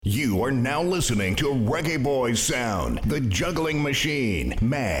You are now listening to Reggae Boys Sound, the juggling machine,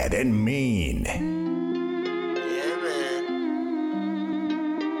 mad and mean. Yeah, man.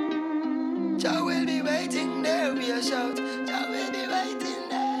 Jah will be waiting there, we a shout. Jah will be waiting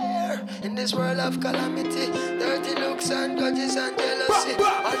there. In this world of calamity, dirty looks and grudges and jealousy,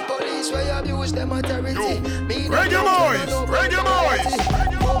 and police where abuse them authority. Reggae Boys!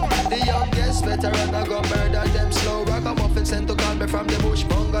 The youngest veteran I go murder them slow. Ragamuffin sent to call me from the bush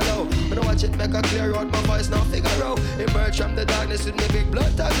bungalow. When I watch it make a clear out, my voice now figure out. Emerge from the darkness with me big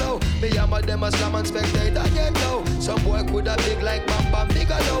blood to glow. Me hammer them a slam and spectator get low. Some boy coulda big like Bam Bam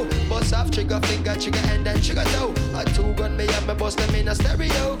Bigelow. Bust off trigger finger, trigger hand and trigger toe. A two gun me up, me bust them in a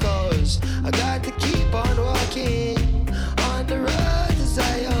stereo. Cause I got to keep on walking on the road to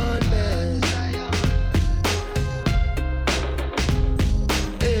Zion, man.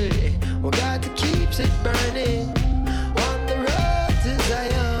 Hey, we got to keep it burning on the road to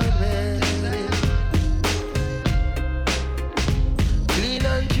Zion, man. Clean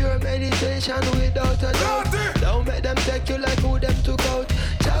and pure meditation without a doubt. Don't make them take you like who them took out.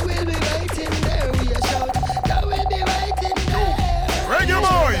 Jah will be waiting there, we a shout. Jah will be waiting there. Reggae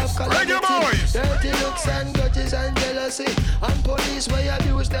Boys! Dirty looks and grudges and jealousy, and police where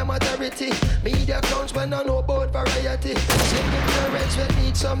abuse them authority. Media clowns when I know about variety. Single parents will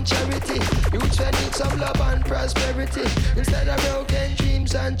need some charity. Youths will need some love and prosperity. Instead of broken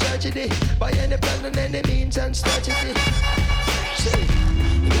dreams and tragedy, by any plan and any means and strategy. Say,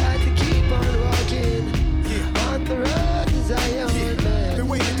 you got to keep on walking on the road to Zion, man. Been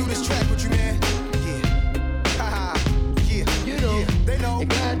waiting to do this track with you, man. You know, they know. you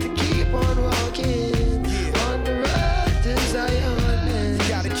got to keep on walking on the road to Zion, man. You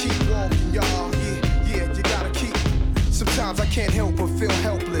gotta keep walking, y'all. You gotta keep. Sometimes I can't help but feel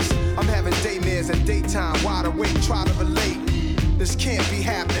helpless. I'm having daymares and daytime, wide awake, try to relate. This can't be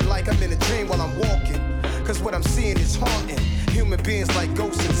happening like I'm in a dream while I'm walking. Cause what I'm seeing is haunting. Human beings like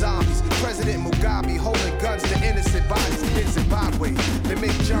ghosts and zombies. President Mugabe holding guns to innocent bodies in Zimbabwe. They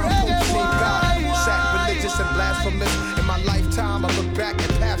make John Pope seem godly, sacrilegious and blasphemous. In my lifetime, I look back at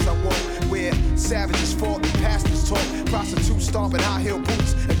paths I walk where savages fought and pastors talk. Prostitutes stomping high heel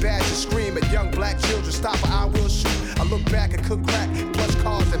boots and badgers scream at young black children. Stop or I will shoot. I look back and cook crack, plus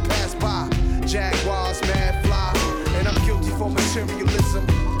cars that pass by. Jaguars, mad fly, and I'm guilty for materialism.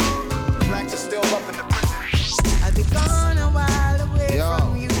 Blacks are still up in the prison. I've been gone a while away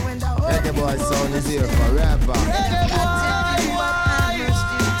from you and I hope Reggae Boy sound is here forever. Reggae Boy, what I must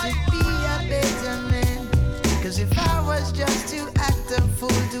do to be a better man. Cause if I was just to act a fool,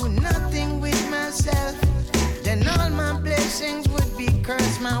 do nothing with myself, then all my blessings would be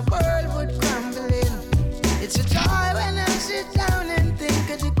cursed, my world would crumble in. It's a joy when I sit down and think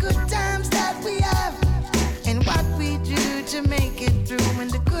of the good times that we have, and what we do to make it through when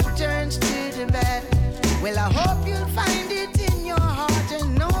the good turns to the bad. Well, I hope you'll find it in your heart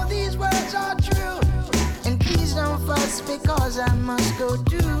and know these words are true. And please don't fuss because I must go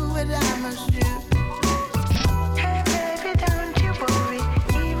do what I must do. Hey baby, don't you worry,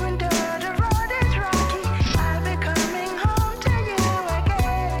 even though the road is rocky, I'll be coming home to you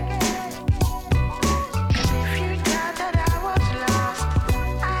again. Cause if you thought that I was lost,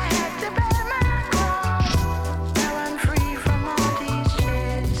 I had to bear my cross. Now I'm free from all these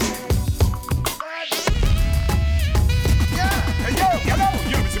shits.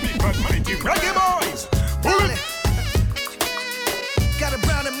 Reggae Boys! Molly. Got a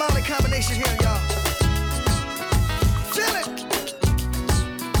Brown and Molly combination here, y'all. Feel it.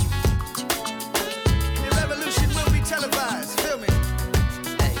 The revolution will be televised. Feel me?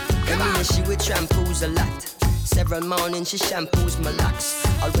 Hey, she with shampoos a lot. Several mornings she shampoos my locks.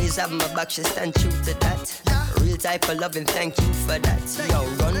 Always have my back, she stand true to that. Real type of loving, thank you for that. Yo,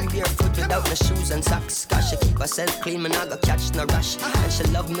 run barefoot without no shoes and socks. Cause she keep herself clean, man, I go catch no rush. And she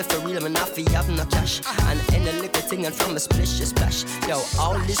love me for real, man, I feel have no cash. And any little thing and from a splish, she splash. Yo,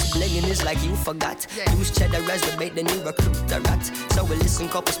 all this blinging is like you forgot. Use cheddar as the bait, then you recruit a rat. So we listen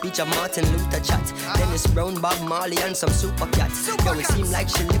couple speech of Martin Luther chat. Dennis Brown, Bob Marley and some super cats. Yo, it seem like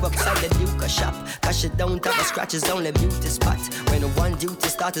she live upside the Duke shop. Cause she don't have a scratch, it's only beauty spot. When one duty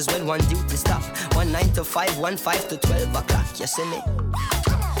start is when one duty stop. 1 9 to 5, 1 5 to 12 o'clock, you see me?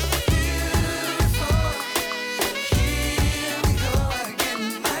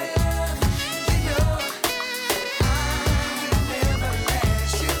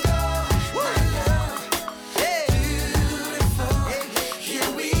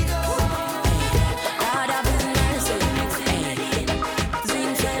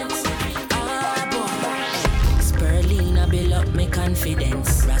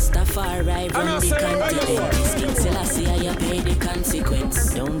 Confidence, Rastafari run the continent. King Selassie, I pay the consequence.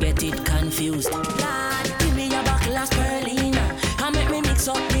 lights. Don't get it confused. Lord, give me a buckle of spirulina and make me mix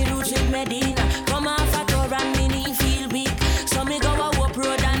up the roots with Medina. Come off a tour and me knee feel weak, so me go a up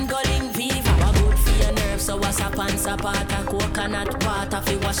road and go link Viva. A good for your nerves, so what's up and support a coconut water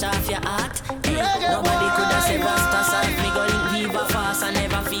fi wash off your heart. Nobody could have said Rasta soft. Me go link Viva fast and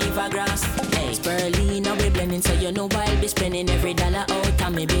never fever grass. Hey, spirulina we blending, so you know I'll be spending every dollar out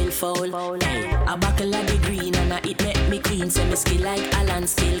and me bill foul. Hey, a buckle of the green and it make me clean, so me skill like Alan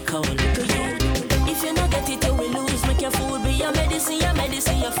still cold. If you not get it, you will lose. Make your food be your medicine, your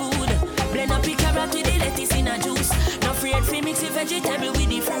food. Blend up your carrot with the lettuce in a juice. No afraid fi mix your vegetable with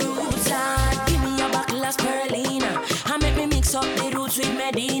the fruits. Lord, give me a buckle of spirulina and make me mix up the roots with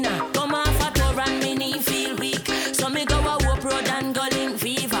Medina. Come off a tour and me knee feel weak, so me go a up road and go link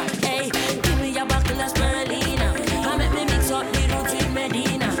Viva. Hey, give me a buckle of spirulina and make me mix up the roots with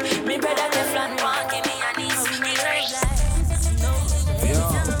Medina. Me brother Teflon want give me a niece.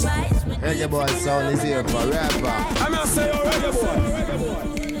 Reggae boy sound is here forever. I'm not saying reggae boy.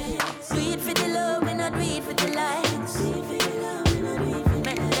 Do it for the love, we not do it for the likes.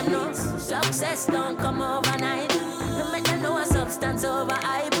 Make them know success don't come overnight. Don't make them know a substance over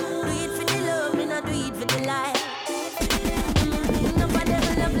hype. Do it for the love, we not do it for the likes. Nobody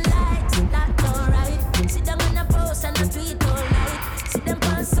will love likes, that's alright. Sit down on a post and a tweet all night. See them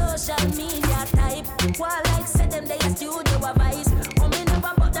on social media type. While like say them they a studio advice. Oh, me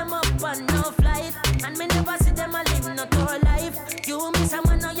never put them up on no flight. And me never see them a live no tour life. You miss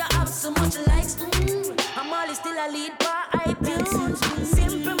someone now you have so much likes. I'm always still a lead by iTunes.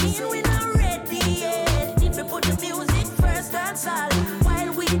 Simple mean we not ready yet. If we put the music first, that's all.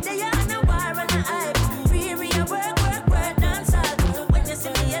 While we there on a war and a hype. Free work, dance all. So when you see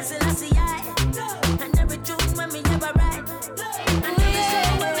me, yes, I see I. And every tune when me ever write. And every show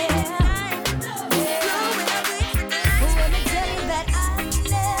when me time. Let me tell you that I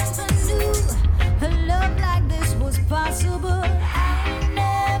never knew a love like this was possible. I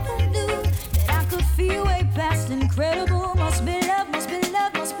never knew that I could feel way past incredible. Must be love, must be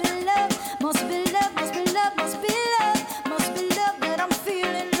love, must be love, must be love, must be love, must be love, must be love that I'm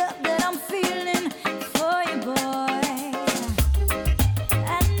feeling for you, boy. I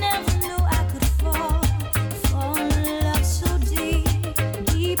never knew I could fall in love so deep,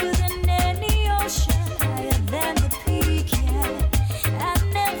 deeper than any ocean, higher than the peak. Yeah, I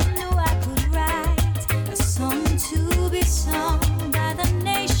never knew I could write a song to be sung by the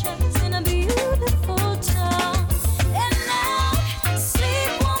nations in a beautiful tongue. And now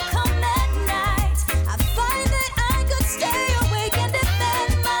sleep won't come at night. I find that I could stay awake and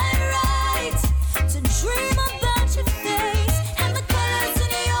defend my right to dream about your face and the colors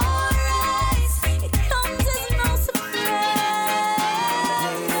in your eyes. It comes as no surprise.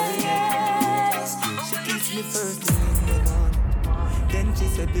 She kissed me first thing in the morning. Then she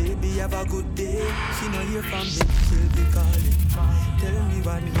said, baby, have a good day. She no hear from me, she'll be calling. Tell me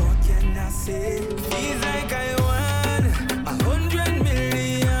what more can I say? Feels like I won 100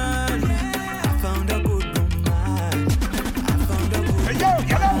 million. I found a good woman. I found a good woman. Hey, yo,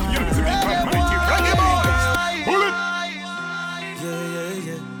 you're listening to Mighty Reggae Boys. Pull it.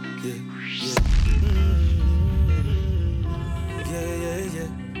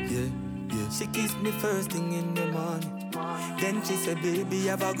 Yeah. She kissed me first thing in the morning. Then she said, baby,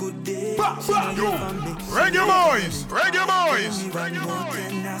 have a good day. She know you from me. Reggae boys. Reggae boys. What more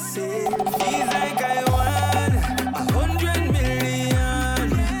can I say? Feels like I won 100 million. I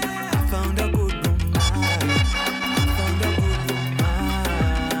found a good woman. I found a good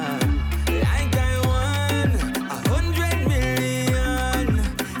woman. Like I won 100 million.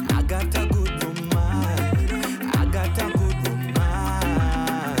 I got a good woman. I got a good woman.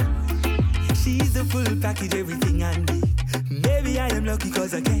 She's the full package, everything I need. Maybe I am lucky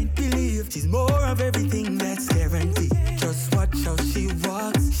cause I can't believe she's more of everything that's guaranteed. Just watch how she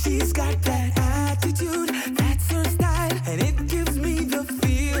walks. She's got that attitude, that's her style, and it gives me the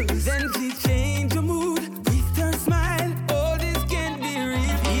feels. Then she changed her mood with her smile. All this can't be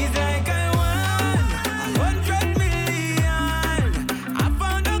real. He's like I won 100 million. I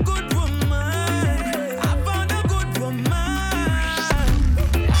found a good woman. I found a good woman.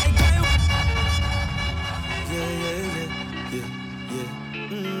 Like I won.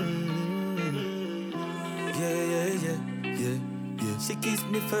 Yeah. She kissed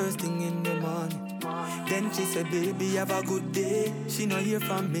me first thing in the morning. Then she said, baby, have a good day. She no hear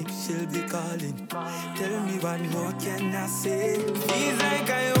from me, she'll be calling. Tell me what more can I say? Feels like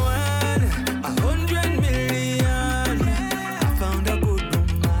I won 100 million. I found a good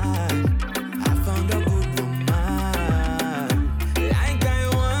woman. I found a good woman. Like I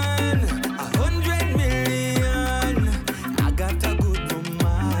won 100 million. I got a good woman.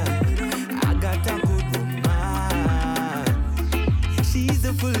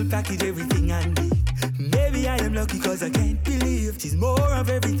 package, everything I need. Maybe I am lucky cause I can't believe she's more of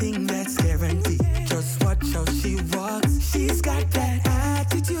everything that's guaranteed. Just watch how she walks. She's got that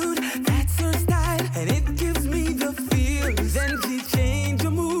attitude, that's her style, and it gives me the feels. And she changed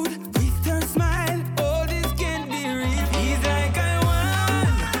her mood with her smile. Oh, this can't be real. He's like I won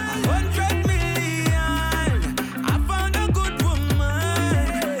 100 million. I found a good woman.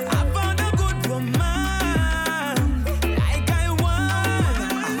 I found a good woman. Like I won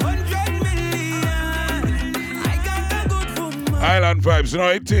 100 million. I got a good woman. Island vibes, you know,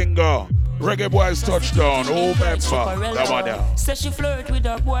 it thing go. Reggae Boys touchdown, oh member, that one there. Says she flirt with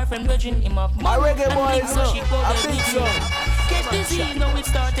her boyfriend, virgin him up. My Reggae Boys, so she go I think so. Get busy, now it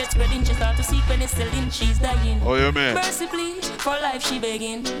started spreading. She start to seek when it's selling, she's dying. Oh yeah, man. Mercifully, for life she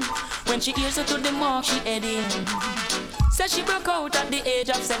begging. When she hears her to the mark, she heading. Says she broke out at the age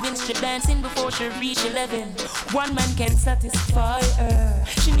of 7, strip dancing before she reached 11. One man can satisfy her.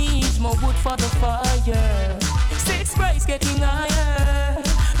 She needs more wood for the fire. Sex price getting higher.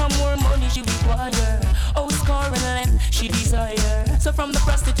 And more money she require. Oh, score and length she desire. So from the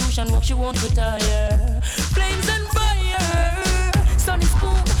prostitution work she won't retire. Flames and fire. Sunny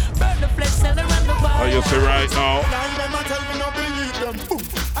spoon, burn the flesh, sell her and the wire. Oh, you see right now.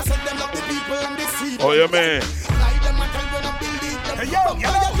 Oh, yeah, man. Hey, yo, you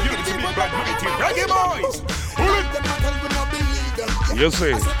need to be bad mighty Reggae Boys. You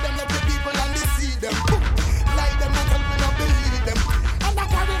see.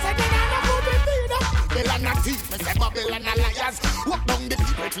 Babylon liars. Walk down the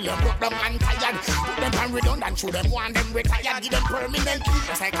people till you broke down and tired. Put them on redundant, show them one them retired. Give them permanent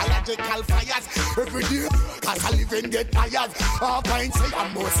psychological fires. Every day, cause I live and get tired. All kinds say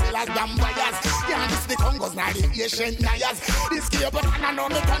I'm more sellers than buyers. Yeah, this the Congos, now the Asian liars. This gear, but I know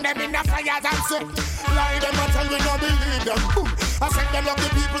me turn them in the fires. And say, lie them until we don't believe them. Boom. I said them love the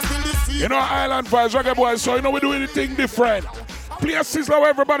people still deceive. You know, Island Vibes, Reggae Boys, so you know we do anything different. Play a sizzler,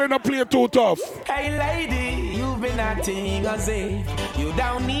 everybody not play too tough. Hey lady, you've been acting as if you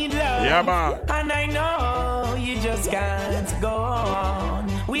don't need love. Yeah, man. And I know you just can't go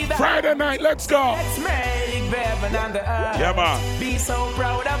on without. Friday night, let's go. Let's make heaven and the earth. Yeah, man. Be so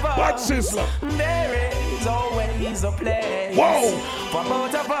proud of us. What sizzler? There is always a place. Whoa. For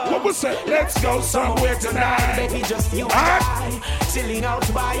both of us. What was that? Let's go somewhere tonight. Baby, just you and I. Chilling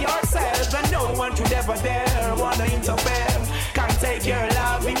out by yourself. And no one should ever dare wanna interfere. Can't take your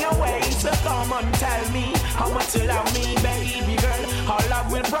loving away. So come on, tell me how much you love me, baby girl. Our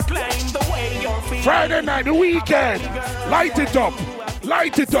love will proclaim the way you're feeling. Friday night, the weekend. Light it up.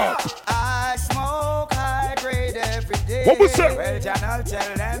 Light it up. I smoke high grade every day. What was that? Well, Janelle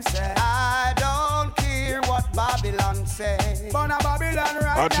tell them say I don't care what Babylon say. But Babylon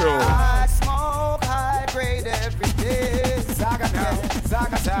right now. I smoke high grade every day. Zaga now,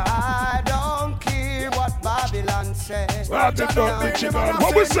 Zaga now. I don't care what Babylon say. What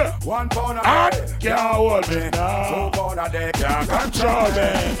was that? 1 pound a day can't hold me now. 2 pound a day can't control me.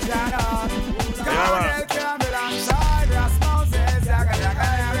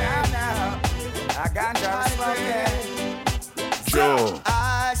 I can't just smoke. Sure.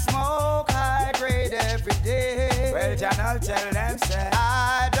 I smoke high grade every day. Well, Janelle tell them say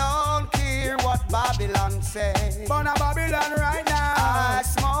I don't care what Babylon say. But Babylon right now. I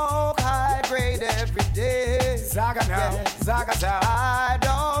smoke high grade every day. Zaga now, Zaga now. I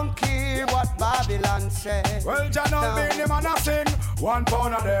don't care what Babylon say. Well, Janelle be the man a sing. 1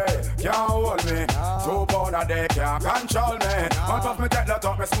 pound a day can't hold me. 2 pound a day can't control me. One puff me take the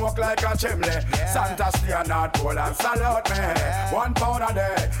top, me smoke like a chimney. Santa stay and not pull and salute me. 1 pound a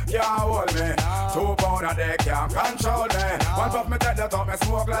day can't hold me. 2 pound a day can't control me. One puff me take the top, me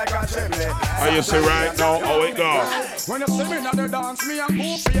smoke like a chimney. How you see right now how it goes? When you see me at the dance, me a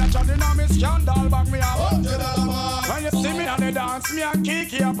goofy, a chatting on me scandal, back me up. When you see me at the dance, me a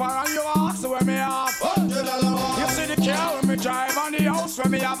kiki up and you ask where me up. You see the car when me drive and the house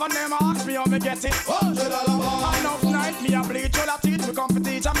when me have and them ask me how me get it. Enough night me a bleach all the teeth, me come for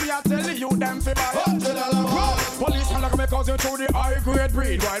teach and me a tell you them fi buy. Policeman like me cause you through the high grade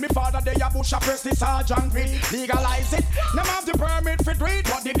breed. While me father they a bush a press the sergeant weed. Legalize it, them have the permit for treat.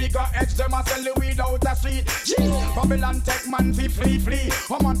 But the bigger edge them a sell the weed out the street. Babylon take man fi flee.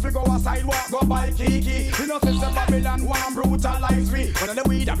 A man fi go a sidewalk go buy kiki. You know since the Babylon one brutalize we. But the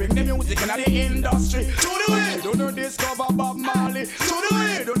weed a bring the music in the industry. To the way, do not discover Bob Marley. To the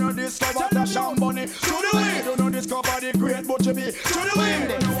way, do not discover the Sean Bunny. To the way, do not discover the great Butcher B. To the way,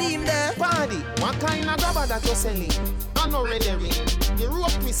 seem the party. What kind of grabber that you're selling? I know red herring. The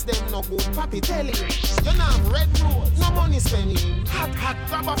rope twist them no good. Papi tell it. You know red rose, no money spending. Hot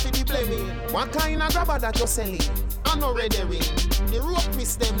grabber for the blaming. What kind of grabber that you're selling? I no ready ring. The rope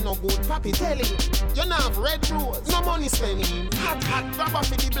miss them no good, papi tell him. You not have red rose, no money spending. Hot, grabber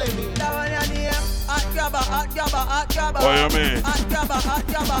for the blaming. That one your name. Hot grabber. What you mean? Hot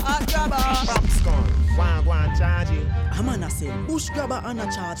grabber. Popscorn, go and charge you. I'm gonna say, bush grabber and a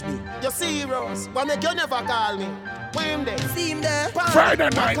charge me. You serious? Why make you never call me? Where him there? See him there? Friday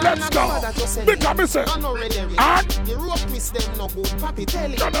night, let's go. Big up, mister. I no ready ring. And? The rope miss them no good, papi tell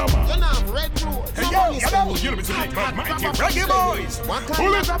him. Shut up, You man. not have red rose, no money spending. You listen to Big Bad Mighty Reggae Boys. What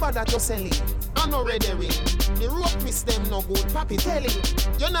kind of grabber that you selling? I no ready ring. The rope miss them no good, papi tell him.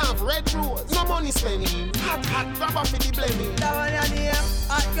 You not have red rose, no money spending. Hot, grabber for the blaming. That one your name.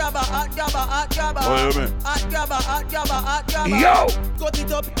 Hot grabber. What you mean? Hot grabber. Yo! Cut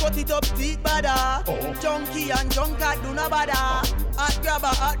it up, deep bada. Junkie and junker do no bada. Hot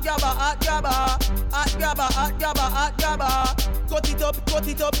grabber. Cut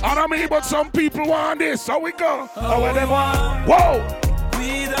it up. I don't mean, but some people want this. How we go? How they want? Whoa!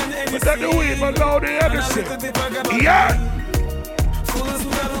 But that the weed, but now the Edison. Yeah! Fools who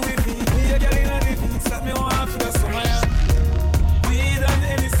got with me, a girl in a difference, let me want for the summer. Weed and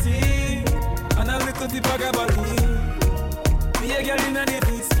anything, and a little dip of gabardine. Be a girl in a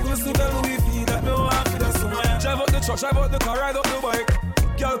difference, fools who got with me, let me want for the summer. Drive out the truck, drive out the car, ride up the bike.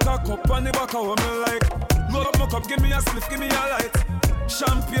 Girl cock up on the back of what me like. Load up my cup, give me a spliff, give me a light.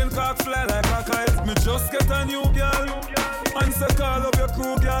 Champagne cock fly like a kite. Me just get a new girl. Answer call up your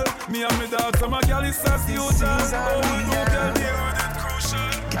crew, girl. Me and me daughter, my girl is as usual. Oh, no girl, me heard it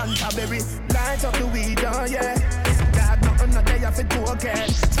crucial. Canterbury, light up the weed, oh yeah. God, nothing not there for token.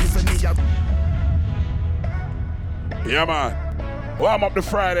 Give me a... Yeah, man. Warm up the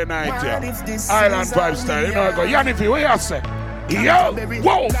Friday night, yeah. Island vibe style. You know I go, Yannifi, what you say? Yo,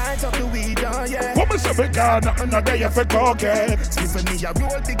 whoa! What me say, big girl, nothing not there for cocaine. Give me a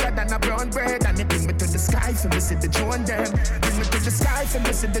roll bigger than a brown bread. And it bring me to the sky for me see the join them. Bring me to the sky for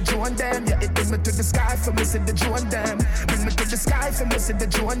me see the join them. Yeah, it bring me to the sky for me see the join them. Bring me to the sky for me see the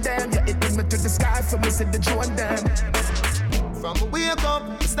join them. Yeah, it bring me to the sky for me see the join them. From wake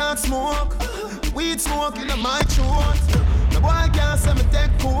up, start smoke. Weed smoke in my throat. The boy can't say me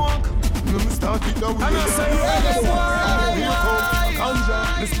take coke. Me start it down with the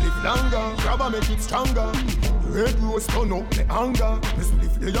ganja, me split longer. Grabber make it stronger. Red rose turn up me anger. Me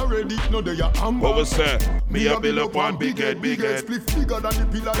split they already, no they are amber. What was that? Me a build up one big head. Split bigger than the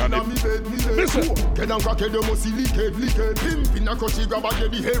pillar in me bed. Listen. Get down crackhead, you must see liquid. Pimp in a crushy grabber,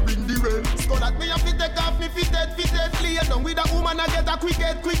 get the hair in the red. So that me have to take off me fitted. Lay down with a woman, I get a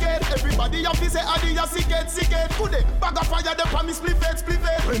quicket. Everybody have to say, Adi, ya sicket. Could they bag of fire, they promise split it.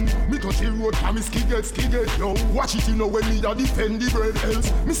 When me touch the road, promise skiget. Yo, watch it, you know when me a defend the bread.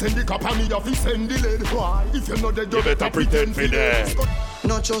 Else, me send the cop and me have to send the lead. Why? If you're not dead, you better pretend for that.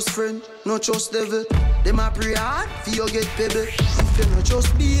 Not just friend, not just devil. Them a pray hard, for you get pebble. If you not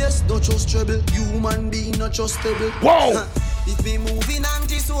just BS, not just trouble. Human being, not just stable. Whoa! If me moving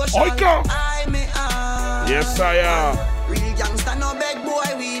anti-social, I may Yes, I am. Real gangsta no beg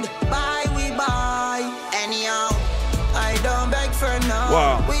boy weed. Buy, we buy. Anyhow, I don't beg for now.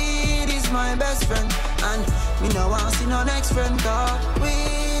 Wow. Weed is my best friend. And me no want see no next friend. Cause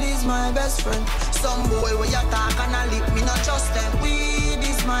weed is my best friend. Some boy where you talk and a lip, me not trust them. Weed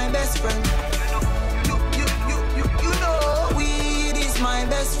is my best friend. You know, weed is my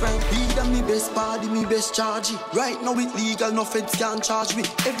best friend. Weed and me best body, me best charge. Right now it legal, no feds can charge me.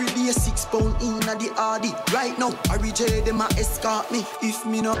 Every day 6 pound in at the RD. Right now, Harry J, them a escort me. If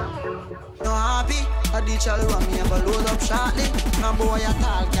me no happy, I ditch all around me, I go load up shortly. My boy a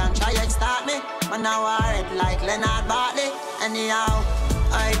talk can try extort me. Man now I red like Leonard Bartley. Anyhow,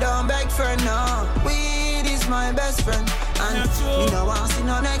 I don't beg for no. Weed is my best friend. And me no want see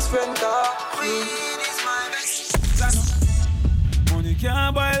no next friend. Cause weed is my best friend. Money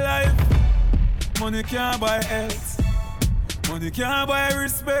can't buy life. Money can't buy health. Money can't buy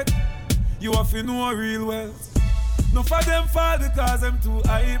respect. You have to know real wealth. No for them fall because them too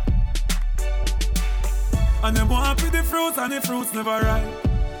hype. And them want to the fruits and the fruits never ripe.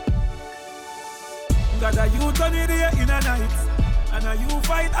 Got a youth on the day in a night. And a you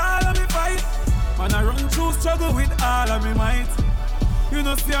fight all of me fight. Man I run through struggle with all of me might. You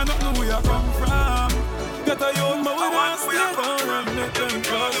know see I don't know where you come from. Got a youth but we don't stay down and make them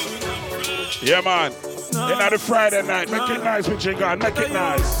crush. Yeah, man. Another Friday night. Make it nice with you, God. Make it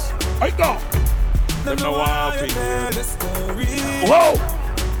nice. I go. Them no happy. Whoa.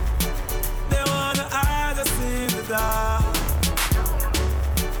 They wanna hide us in the dark.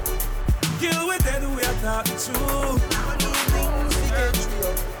 Kill with them, we are talking true.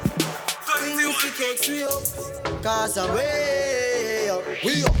 Cause I'm way up,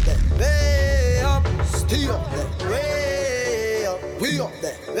 we up there, way up. He up there, way up. We up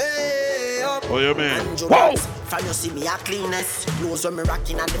there, way up. Oh, you mean? Whoa! From you see me a cleanest. Clothes when me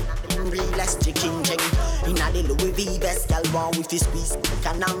rocking at the realest chicken ching. In a the Louis V vest, y'all want with his squeeze.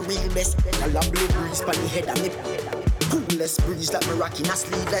 Can I'm real best. Y'all a blue breeze pon the head of me. Coolest breeze that me rocking a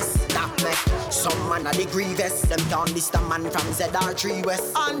sleeveless. That me. Some man a the grievous. Them down Mr. Man from ZR3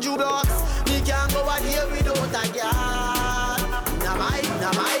 West. Andrew Blocks. Me can't go out here without a girl.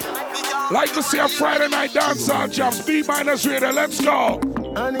 Like to see a Friday night dancehall jams. B minus radio, let's go.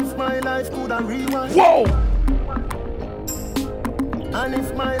 And if my life could have rewind. Whoa! And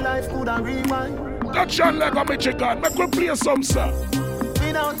if my life could have rewind. That John Lego Michigan, make we play some song.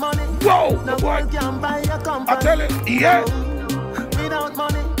 Without money, whoa! No one can buy a company. I tell it, yeah. Without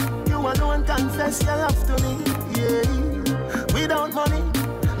money, you alone confess your love to me. Yeah. Without money,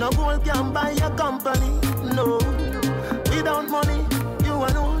 no one can buy a company. No. Without money, you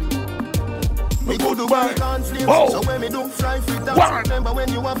alone. Me go to buy conflict, so when me do fly free dance. Remember when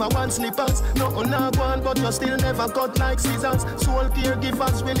you have a one slippers. No not one, but you still never cut like scissors. Soul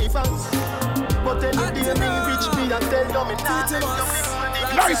caregivers, Willie fans. But any day me reach me and tell you me not.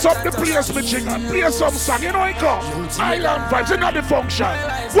 Nice up the place, Michigan. Play some song, you know it come. Island vibes, it's not the function.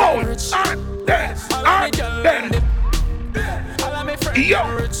 Whoa, and then. Yo.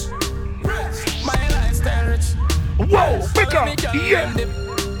 My lifestyle rich. Whoa, pick up, yeah.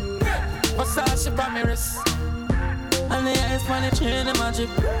 Versace from my wrist. And the ice on the chain in my jeep.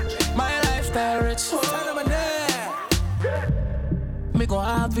 My lifestyle rich. Me go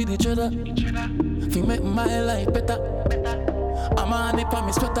hard with each other. If you make my life better. I'm on the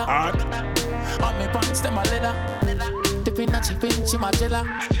palm, sweater. On me pants, them a leather. Tipping a chip in, she my jelly.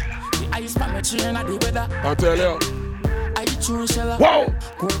 The ice on me chain at the weather. I'll tell you. I choose sheller. Whoa!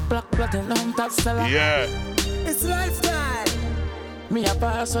 Gold black platinum top seller. Yeah. It's lifestyle. Me a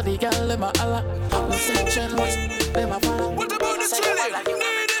pass for the girl, them a holla. I'm section was, them a follow. What about the chilling?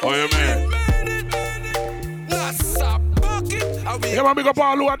 Oh, you mean? Yeah, man, big up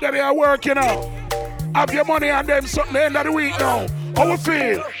all who are there, they are working now. Have your money and them something the end of the week now. How we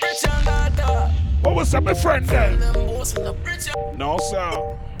feel? What was up, my friend then? No,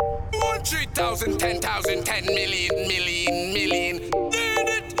 sir. 3,000, 10,000, 10 million.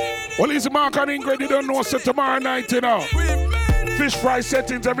 Well, easy Mark and Ingrid, you don't know, so tomorrow night, you know. Fish fry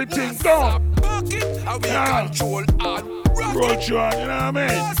settings, everything done. Yeah. Roll you on, you know what I mean?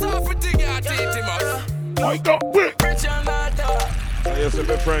 I got quick. Yes,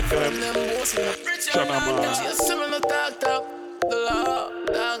 my friend them. Chana man.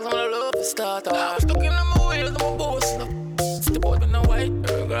 Stuck in my wheels, I'm a boss. Step out in the white,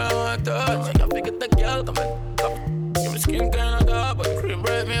 girl, I touch. I figured the girl coming up. Give me skin kind of dark, but cream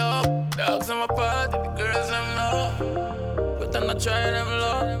break me up. Dogs in my party, the girls I'm not. But I'm not trying them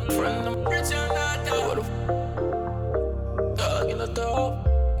love. Friend, I'm rich and not dog. Dog in the top.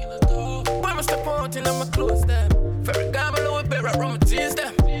 When I step out in my clothes, them. Very gamble with bear, I run my tears,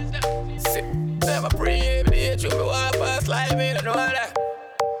 them. Sit, them, I pray, but they chew me walk past like me, don't know that.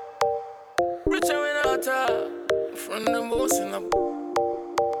 Rich and we not talk. From the most in the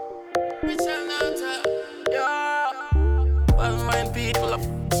rich and not talk. Yeah. One mind people are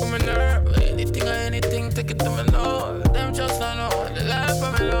from my nerve. Anything or anything, take it to me now. Them just don't know the life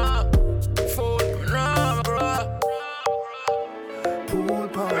of me now. Fool, me know, bro. Pool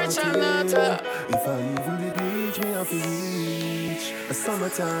party. Rich and not talk. If I even did reach me, I feel reach a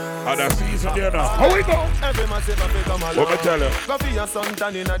summertime. And that season there now. How we go? Every man say fi come along. What me tell you? Go for your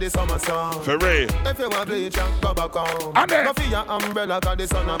suntan inna the summer sun. For real. If you want bleach and go back home. And then? Go for your umbrella 'cause the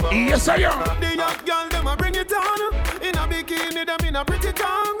sun a burn. Yes, I am. The young girl them a bring it on. In a bikini them in a pretty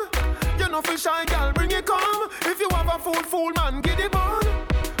tongue. You know fi shy girl bring it come. If you have a fool man get it on.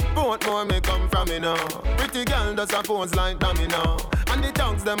 Both more may come from me now. Pretty girl does a pose like dummy now. And the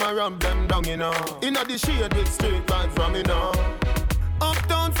tongues them a rub them down you know. Inna the shade with straight vibes from me now.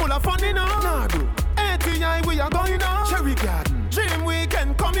 Uptown full of fun you know. Nah do. ATI we are going now. Cherry Garden. Dream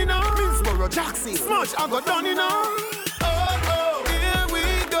Weekend coming now. Minsboro, Jackson. Smush I got done you know. Oh, here we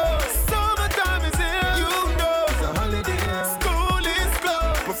go. Summertime is here. You know. It's a holiday. School is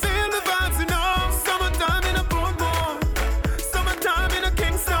closed. We feel the vibes you know. Summertime in a Portmore. Summertime in a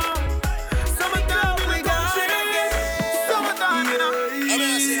Kingston. Summertime in a country. Summertime in a...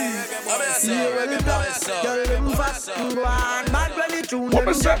 What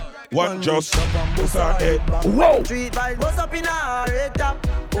was that? One just was our head. Whoa! Street vibe was up in our head top.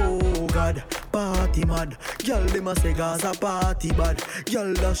 Oh God, party mad. Girl, them a say Gaza party bad.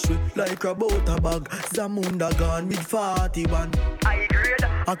 Girl, dash it like a butter bag. Zamunda gone with 41. I grade.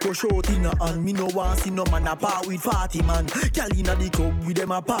 I go short in a hand, me no want see no man a part with 40 man. Girl inna the club with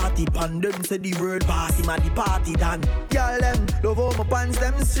them a party pan. Them say the word pass him at the party done. Girl them love how my pants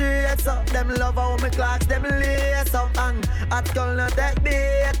them straight up. Them love how my clocks them lace up. And at girl no take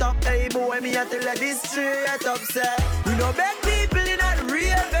bait up. Hey boy me a tell you this straight up. Say we no beg people in a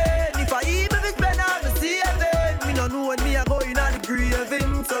raving. If I even be spend all the saving, me no know when me a go in a the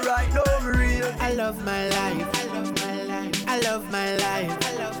graving. So right now me real. I love my life. I love my life. I love my life.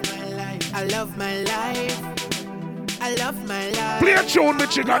 I love my life. I love my life. I love my life. Play a tune,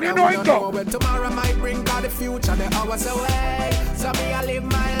 Michigan, you know it go. Tomorrow might bring all the future, the hours away. So me I live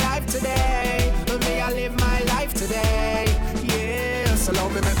my life today. Me I live my life today. Yeah, so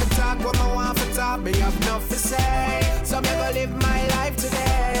love me make me talk what I want for talk. Me have enough to say. So me gonna live my life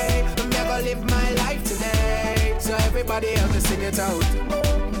today. Me gonna live my life today. So everybody else to sing it out.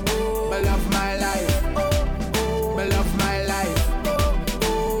 Me love my life. Me love my life.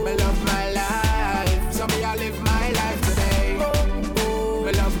 Me love my life. So me I live my life today.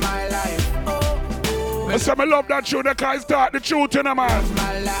 Me love my life. I say me love that tune, the guys start the truth in a man.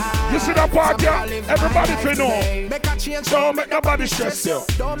 You see that part, yeah? Everybody feel know. Make a change. Don't make nobody stress you.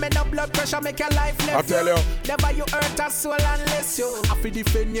 Don't make no blood pressure make your life less. I tell you. Never you hurt a soul unless you have to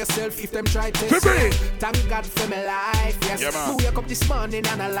defend yourself if them try to test you. Thank God for my life, yes. Yeah, man. Who wake up this morning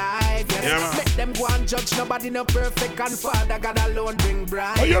and alive, yes. Yeah, man. Make them go and judge nobody no perfect and Father God alone bring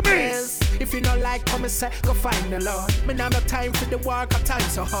bright. What you mean? Yes. If you not like come and say, go find the Lord. Me now no time for the work, I time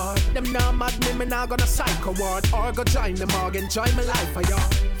so hard. Them now mad me now gonna psycho ward. Or go join the morgue, enjoy my life for y'all.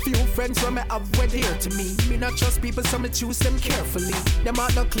 Few friends when me have went here to me. Me not trust people so me choose them carefully. Them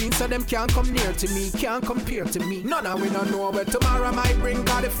are not clean so them can't come near to me. Can't compare to me. None of we don't know but tomorrow might bring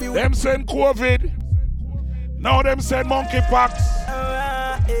all the few. Them send COVID. Now them send monkeypox.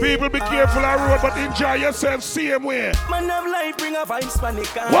 People be careful on road but enjoy yourself same way. Man of life bring a vibes panic.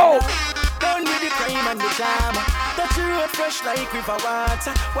 Whoa! Down with the crime and the drama. Touch the road fresh like river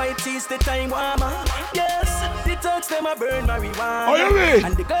water. White is the time warmer. Yes, the thugs them a burn marijuana. Oh, you mean?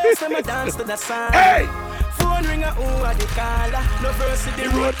 And the girls them a dance to the song. Hey! Phone ring a who are the caller. No verse in the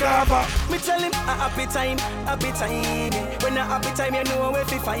road cover. Me tell him a happy time, happy time. When a happy time you know where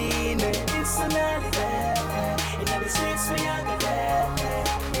to find me. It's an holiday. In the streets we are the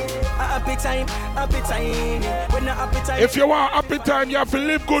happy time, happy time. When a happy time. If you want happy time, you have to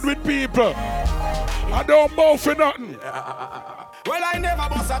live good with people. I don't bow for nothing. Well, I never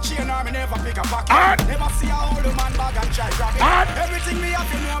bust a chain or me never pick a pocket. Never see a old man bag and try grab it. Everything me have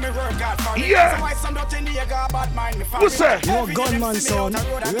to know me work hard for it. Yeah. So why some dirty nigga bad mind me for What's that? You a gunman son.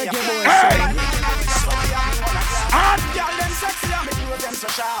 Reggae boy Y'all them sexy and me do them so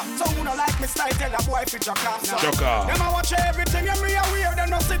sharp. So who no like me style tell a boy fi chuck off. Them a watch everything and me a wear.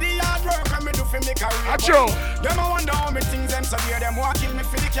 Them no see the hard work when me do fi me career. Them a wonder how me things them so weird. Them want kill me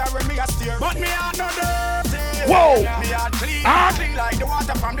fi the carry me a steer. But me heart no dirty. Whoa! Me heart clean. Clean like the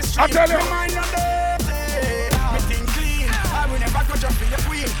water from the stream. I tell you. Me mind no dirty. Me think clean. I will never go jump for your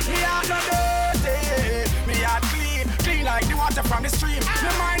queen. Me heart no dirty. Me heart clean. Clean like the water from the stream. Me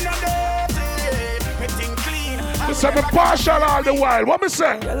mind no dirty. Me think clean. You say me partial all the while. What me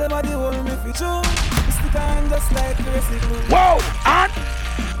say? Everybody hold me for two. Stick on just like crazy glue. Whoa! And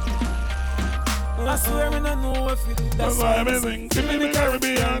I swear me no know if you do. That's why I'm living. Give me the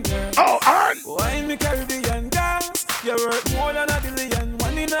Caribbean. Oh, and why me Caribbean girl? You're worth more than a billion.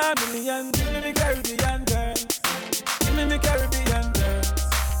 One in a million. Give me the Caribbean girl. Give me the Caribbean girl.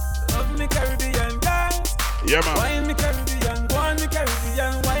 Love me Caribbean girl. Yeah, man. Why me Caribbean? Go on me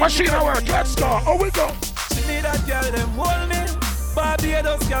Caribbean. Machine at work. Let's go. Oh, we go. She need that girl, them hold me.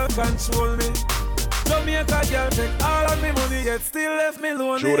 Barbados girl control me. Jamaica girl take all of me money, yet still left me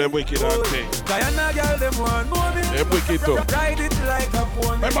lonely. Show them wicked and thing. Guyana girl, them want know me. Them wicked too. Ride it like a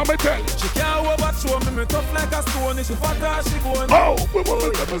pony. My mama tell you. She can't overthrow me, me tough like a stone. She fat as she going. Oh, we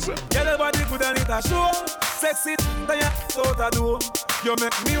want to say. Get the body good and it a show. Sexy, then you out a door. You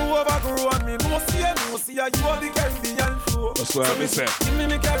make me overgrow and me no see you are the Caribbean flow. That's what I said. Give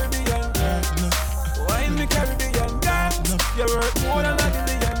me Caribbean girl. Why me Caribbean girl? You're worth more than a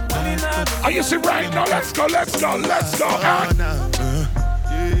billion. Are you see right now? Let's go, let's go, let's go.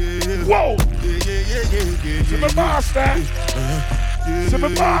 Whoa! See my boss there. See my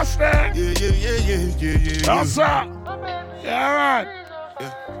boss there. That's up. Yeah, right.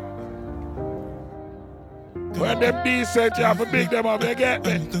 When them decent, you have to big them up, you get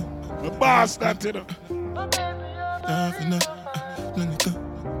me? My boss that, you know.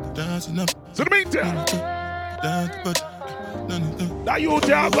 So the meantime, now you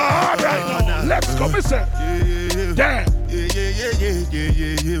tell God right now. Let's go, mister. Damn.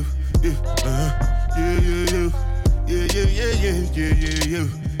 Yeah, yeah, yeah, yeah, yeah, yeah,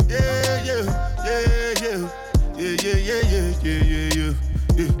 yeah, yeah, yeah, yeah, yeah, yeah, yeah,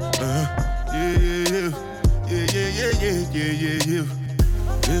 yeah, yeah, yeah, yeah, yeah, yeah, yeah.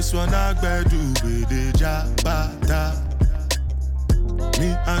 This one I better do with the jabata.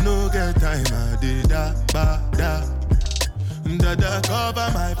 Me, I no get time, I did da. Dada cover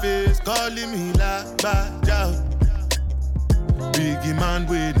my face, calling me la ba. Biggie man,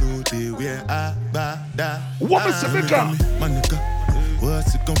 we know they wear a bada. What is the nigga? My nigga,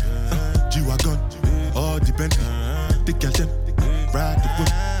 what's it gon' G-Wagon, all depend. The girl them, ride the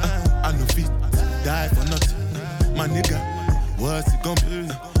whip. I no fit, die for nothing. My nigga, what's it gon' be?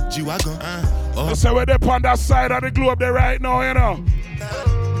 G-Wagon, all. So we're up on that side of the globe there right now, you know.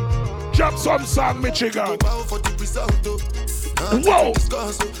 Drop some song, Michigan. Whoa!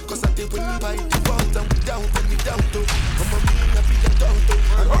 Cause I did when you buy the front and we down, when we down to. I'm a mean, I be a tonto.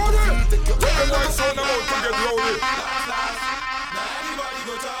 Hold it! Let the white sound about to get loaded. Now everybody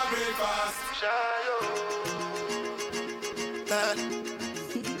go to breakfast.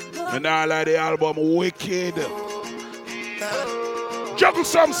 And I like the album Wicked. Juggle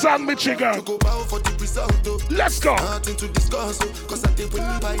some song, Michigan. Let's go.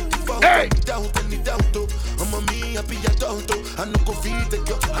 Hey. I'm a me happy a tonto. I no go feed the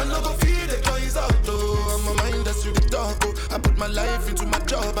girl. I no go feed the guys out though. I'm a mind that's really dark. I put my life into my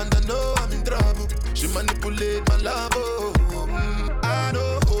job and I know I'm in trouble. She manipulate my love. I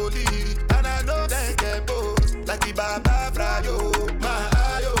know holy and I know they get both. Like the Baba Frayo, my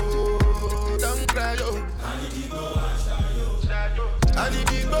ayo, don't cry yo. I need people and shadow. I need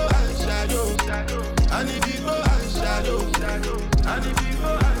people and shadow. I need people and shadow. Shadow. I need people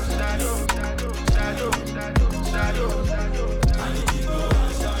and shadow. I need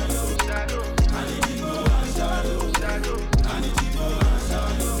people and shadow. I need people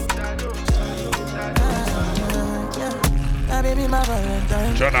and shadow. My baby, my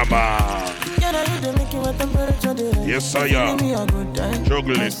Valentine. Jonama. Yes, I am.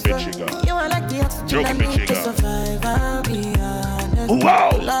 Juggle it, Michigan. You are like the oxygen I need to survive. I'll be honest.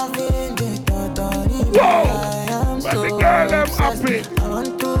 Wow. Wow. But the girl, I'm happy. I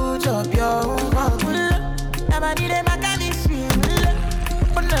want to chop your heart.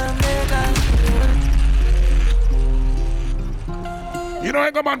 You know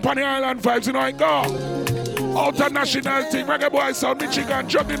I go man Pony Island vibes, you know I go. International team, Reggae Boy Sound, Michigan,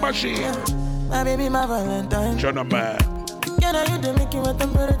 juggling machine. My baby, my Valentine. Jonah man. You know you do make you a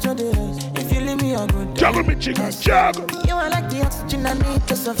temperature rise. If you leave me a good day. Juggle Michigan, juggle. You are like the oxygen I need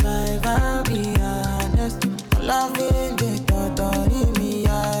to survive. I'll be honest. Loving the thought of me,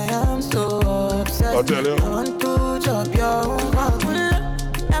 I am so obsessed. I'll tell you. I want to chop your heart.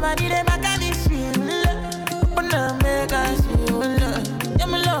 Nobody they make a decision. Open up, make a scene. You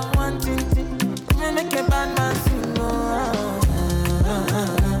me love one thing. Me make a bad man sing.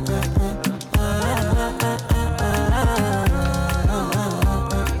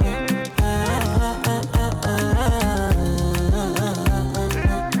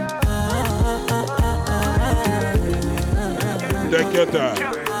 Take your time.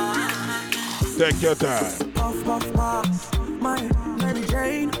 Take your time.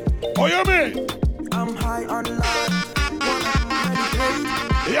 Oh, you mean? I'm high on life.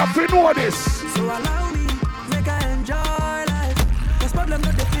 You have to know this. So allow me, make I enjoy life. There's problem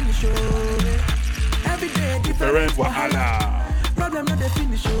not the finish. Every day different wahala. Problem not the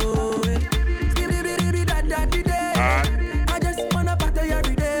finish. I just wanna party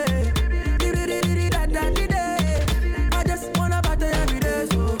every day.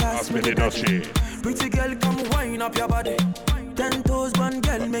 Pretty girl, come wind up your body. 10 toes, one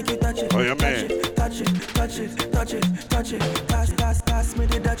girl, make you touch it. Oh, you mean? Touch it. Pass me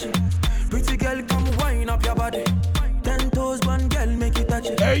the touchy. Pretty girl, come wind up your body. 10 toes, one girl, make you touch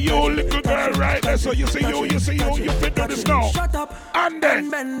it. Hey, you little girl, right there. So you see you fit do this now. Shut up and then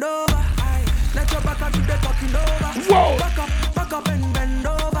bend over. Let your back do the talking over. Whoa! Back up and bend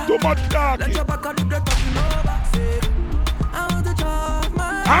over. Too much talking. Let your back do the talking over. Say, I want to chop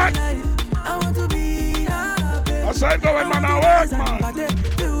my life. I want to be happy. I said go and man, I work, man.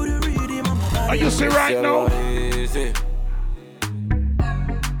 Are you see right now?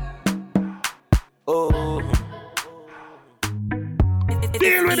 Oh.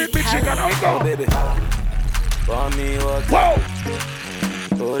 Deal with it, Michigan. How you go? Oh, baby. Pour me water. Whoa.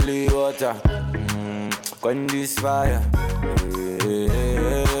 Holy water. Quench this fire.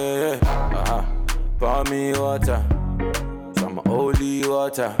 Pour me water. Some holy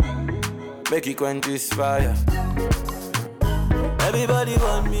water. Make it quench this fire. Everybody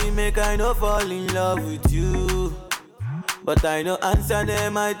want me, make I no fall in love with you. But I no answer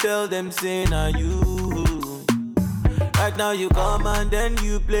them, I tell them say na you. Right now you come and then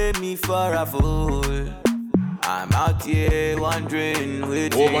you play me for a fool. I'm out here wondering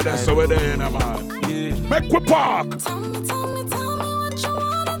which over there, so we're there, man. Yeah. Make we park. Tell me what you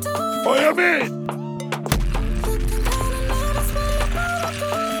wanna do. Oh, you mean?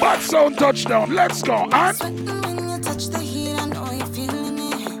 Bad sound touchdown, let's go. And Sweating when you touch the heat, I know you're feeling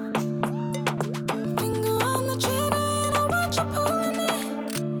it. Finger on the trigger, and I watch you pulling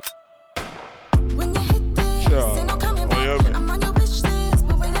it. When you hit this, ain't no coming back. I'm on your wish list,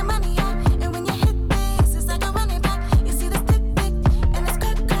 but where your money at? And when you hit this, it's like a running back. You see the stick, and it's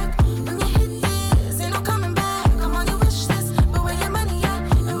crack. When you hit this, ain't no coming back. I'm on your wish list, but where your money at?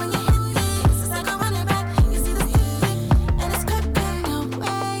 And when you hit this, it's like a running back. You see the stick, and it's crack. No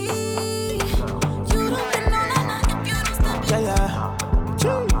way. You don't get no nana if you don't stop it. Yeah.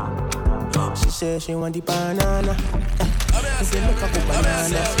 She said she want the banana. She said make a go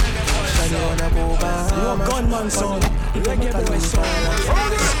banana. She wanna go banana. You a gunman son. You can get the way son.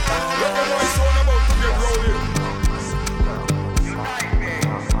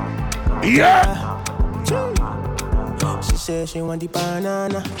 yeah. She said she want the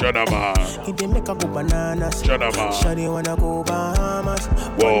banana. Janama. He did make a go bananas. Janama. Shawty wanna go Bahamas.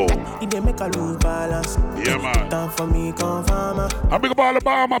 Whoa. He did make a lose balance. Yeah, man. Time for me, come farmer. I big up all the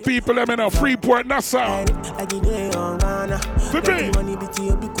Bahama people, let me know. Freeport, Nassau. Like the day on Ghana. Like the money BT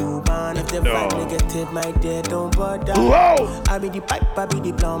up the cool man. If the vibe negative, my dear, don't bother. Whoa. I be the pipe, I be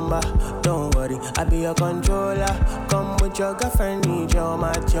the plumber. Don't worry, I be your controller. Come with your girlfriend, need your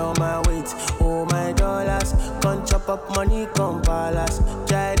match, your my weight, oh my dollars. Come chop up money, come palace.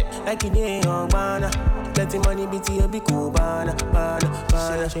 Try it like the day on Ghana. Let the money BT up the cool banana.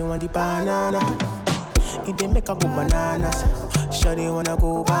 She want the banana. He did make a go bananas. Shawty wanna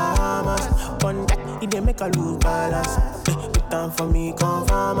go Bahamas. One that he did make a lose balance. Put time for me, come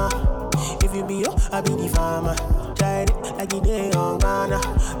farmer. If you be yo, I be the farmer. Tried it like the day on Ghana.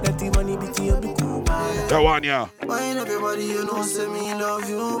 Let the money be to you, be cool, man. That one, yeah. Wine everybody, you know, say me love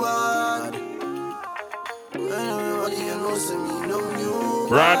you bad. Wine everybody, you know, say me love you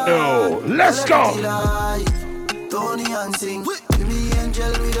bad. Brando, let's go. Tony and sing. Give me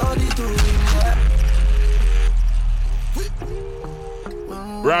angel with all the two.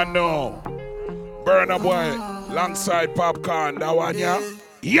 Brando, Burna Boy, alongside Popcorn, that one, yeah?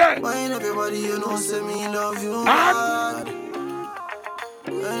 Yeah! Wine everybody, you know, say me love you bad.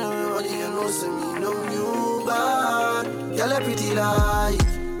 Wine everybody, you know, say me love you bad. Girl, a pretty light,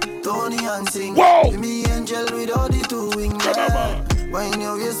 Tony and sing. Whoa! Give me angel with all the two wings. Wine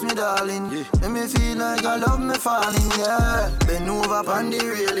your waist, me darling. Make me feel like I love me falling, yeah. Bend over on the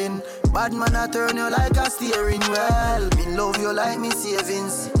railing. Bad man, I turn you like a steering wheel. Me love you like me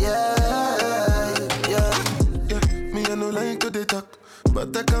savings, yeah. Me I no like to they talk,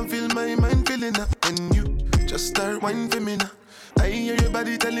 but I can feel my mind feeling up when you just start whining for me now. I hear your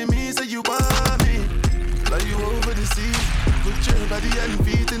body telling me, say you want me. Fly you over the sea, put your body and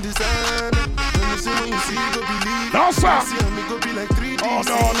feet in the sand. When you see, go believe. No, sir. See me go be like 3D. Oh,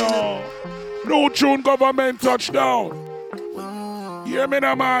 no. No tune government touchdown. Hear me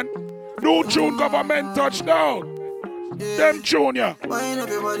now, man. No tune government touchdown. Them tune, yeah. Wine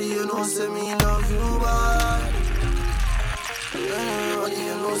everybody, you know, say me love you bad. Everybody,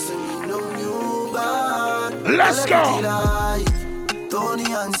 you know, say me love you bad. Let's go.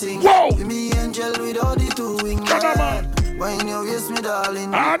 Tony and sing. Whoa. Give me angel with all the two wings. Wine your waist, me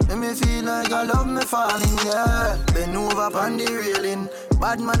darling. Let me feel like I love me falling, yeah. Bend over on the railing.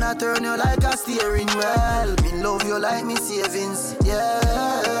 Bad man, I turn you like a steering wheel. Me love you like me savings, yeah.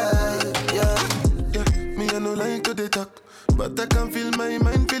 Me I no like to they talk, but I can feel my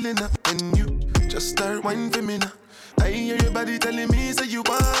mind feeling up when you just start whining for me now. I hear your body telling me, say you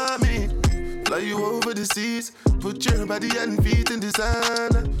want me. Fly you over the seas, put your body and feet in the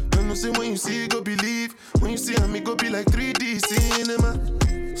sand. And you say when you see, go believe. When you see me, go be like 3D cinema.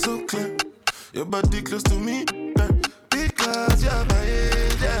 So clear, your body close to me, because you're my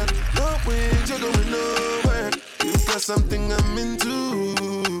age, yeah. No way, you're going nowhere. You got something I'm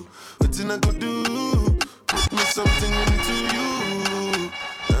into. What I could do? Put me something into you,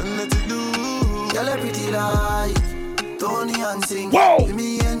 and let it do. You're a pretty light, Tony and sing. Whoa! Give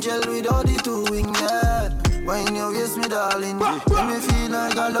me angel with all the two wings, yeah. Wine your waist, me darling. Make me feel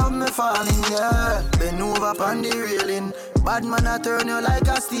like I love me falling, yeah. Bend over on the railing. Bad man, I turn you like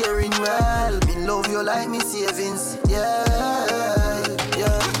a steering wheel. Me love you like me savings, yeah.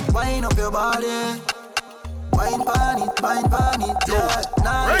 Wine up your body. Wine pan it, yeah.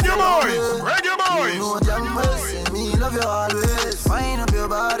 Reggae boys! You know damn well, say me love you always. Wine up your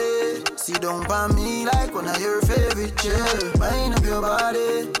body. See down pan me like one of your favorite, yeah. Wine up your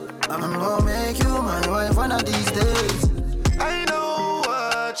body. I'm gonna make you my wife one of these days. I know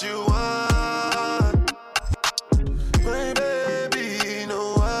what you want, my baby.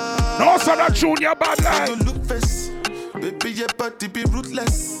 No one. No, son of Junior bad line. You look best, baby. Your body be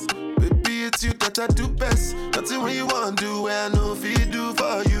ruthless, baby. It's you that I do best. Nothing when you want to do, I know if you do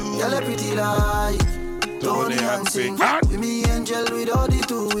for you. You're a pretty like Tony and sing. With me angel with all the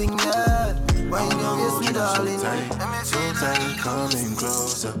two wings, yeah. Why you kiss me, darling? So tight, coming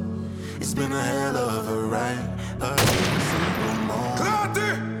closer. It's been a hell of a ride.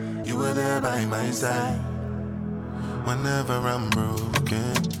 You were there by my side. Whenever I'm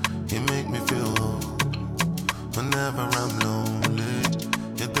broken, you make me feel whole. Whenever I'm lonely,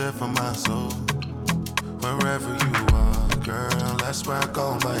 you're there for my soul. Wherever you are, girl, that's where I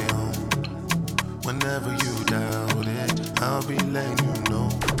call my own. Whenever you doubt it, I'll be letting you know.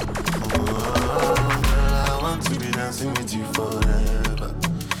 Oh, girl, I want to be dancing with you forever.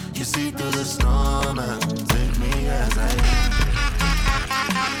 You see through the storm and take me as I am.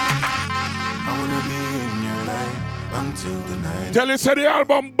 I wanna be in your life until the night. Tell us the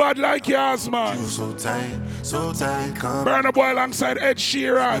album bad like yours, man. You so tight, come. Burna Boy alongside Ed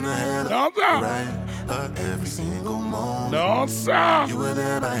Sheeran. No, sir. Every single moment. No, sir. You were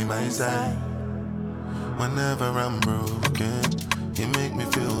there by my side. Whenever I'm broken, you make me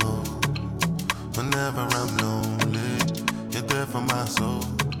feel whole. Whenever I'm lonely, you're there for my soul.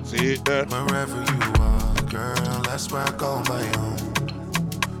 See it there. Wherever you are, girl, that's where I call my own.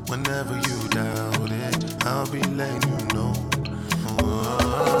 Whenever you doubt it, I'll be letting you know.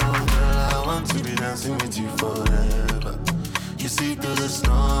 Oh, girl, I want to be dancing with you forever. You see through the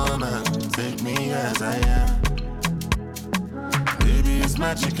storm and take me as I am. Baby, it's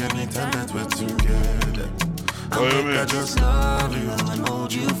magic anytime that we're together. I just love you and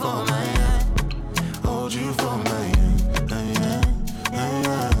hold you for my hand. Hold you for my hand.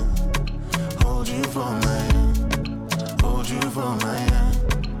 Hold you for my hand. Hold you for my hand.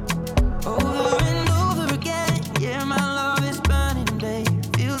 Over and over again, yeah, my love is burning, babe.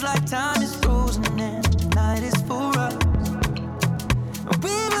 Feels like time is frozen and the night is for us.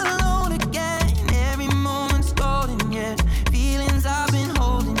 We're alone again, every moment's golden, yeah. Feelings I've been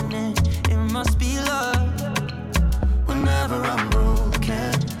holding in, it must be love. Whenever I'm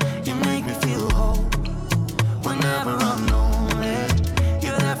broken, you make me feel whole. Whenever I'm lonely,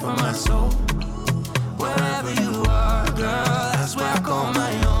 you're there for my soul. Wherever you are, girl, that's where I call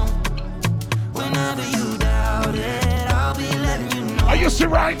my own. Whenever you doubt it, I'll be letting you know. Are you see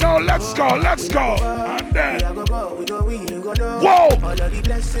right now? Let's go. And then. Whoa! All of the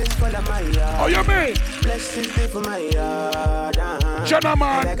blessings for my yard. Oh, you mean? Blessings for my yard.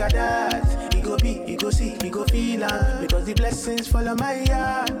 Gentleman. Like a dad, you go be, you go see, you go feel because the blessings follow my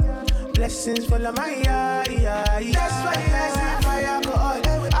yard. Blessings follow my yard. That's why I say my alcohol.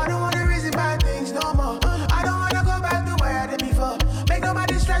 I don't wanna reason bad things no more. I don't wanna go back to where I did before. Make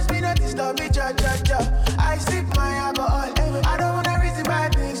nobody stress me, not disturb me, cha. I sip my alcohol. I don't wanna reason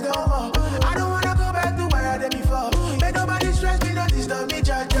bad things no more. I don't wanna go back to where I did before. Make nobody stress me, not disturb me,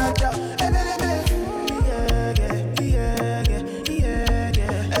 cha.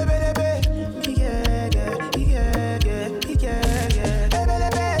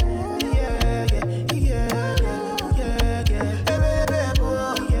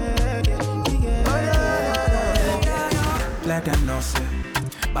 Let them know, say,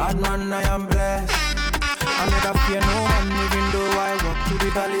 bad man, I am blessed. I never fear no man, even though I walk through the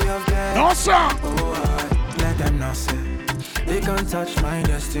valley of death. No, sir. Oh, let them know, say, they can't touch my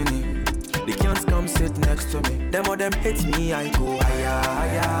destiny. They can't come sit next to me. Them or them hits me, I go higher.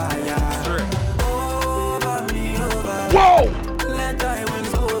 Over me, over. Whoa! Let thy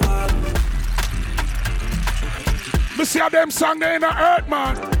winds over me. Me see how them song there in the earth,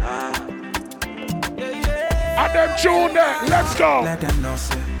 man. And them tune there, let's go. Let them know,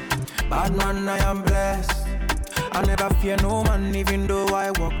 say, bad man, I am blessed. I never fear no man, even though I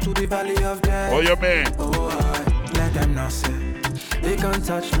walk through the valley of death. Oh, you mean? Oh, let them know, say, they can't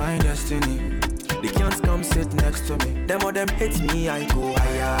touch my destiny. They can't come sit next to me. Them or them hits me, I go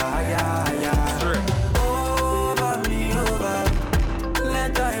higher. Over me, over.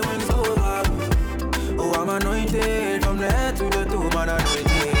 Let thy winds over me. Oh, I'm anointed from the head to the toe, man,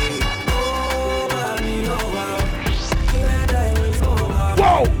 anointed.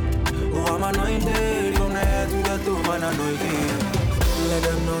 Whoa! Oh, I'm anointed from the head to the toe, man, anointed. Let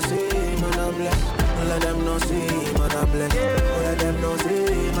them know, say, man, I'm blessed. Let them know, say, man, I'm blessed. Let them know,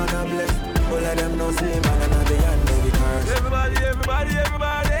 say, man, I'm blessed. Let them know, say, man, I'm the hand of the curse. Everybody.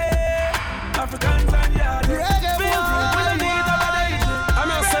 Africans and yard. Reggae boy. I'm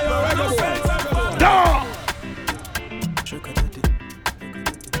not saying reggae boy. No!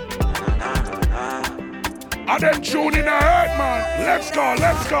 them tune in the hurt, man. Let's go,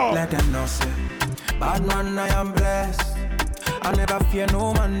 let's go. Let them know, say, bad man, I am blessed. I never fear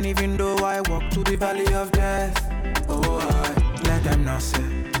no man, even though I walk to the valley of death. Oh, let them know, say,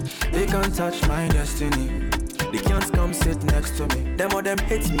 they can't touch my destiny. They can't come sit next to me. Them or them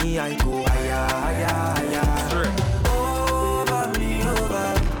hit me, I go higher, higher, higher. Over me,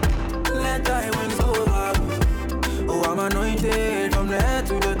 over. Let thy wings over me. Oh, I'm anointed from the head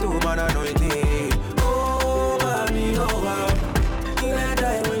to the toe, man anointed. Over me, over. Let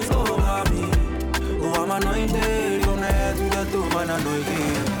thy wings over me. Oh, I'm anointed from the head to the toe, man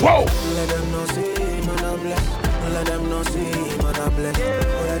anointed. Whoa! Let them know, say, man, I'm blessed. Let them know, say, man, I'm blessed.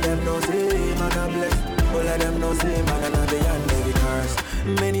 Let them know, say, man, I'm blessed. All of them know say man and the young baby curse.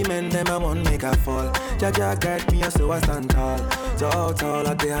 Many men them I won't make a fall. Jaja guide me so I stand tall. So tall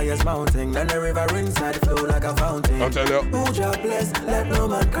at the highest mountain. Then the river inside flow like a fountain. I'll tell you. Who Jah bless, let no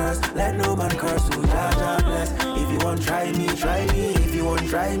man curse. Let no man curse, who Jah bless. If you won't try me, try me. If you won't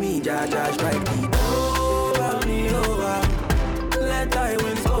try me, Jah strike me. Over me, over. Let thy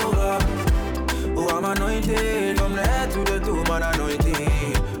winds over. Oh, I'm anointed from the head to the toe, man anointed.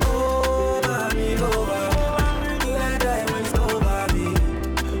 Over me, over. Let thy wings over me.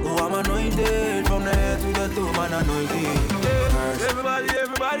 Oh, I'm anointed from the head to the toe, man anointed. Everybody,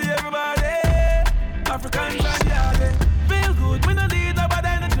 everybody, everybody. African Grandiale. Feel good, we don't need no bad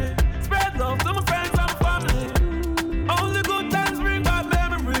energy. Spread love to my friends and family. Only good times bring back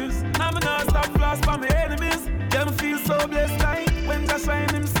memories. I'm not stop flash for my enemies. Yeah, me feel so blessed like when Jah shine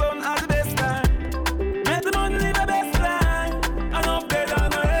him sun at the best time. Make the money live the best life. I know better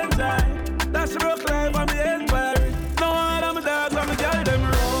and I enjoy. That's the broke life I'm the empire. No one I'm a dog, I'm a girl, them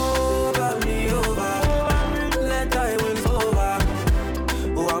over me, over. Let thy wings over.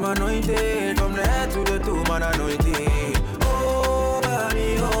 Oh, I'm anointed from the head to the toe, man anointed. Over me,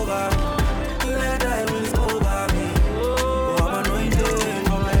 over. Let thy wings over me. Oh, I'm anointed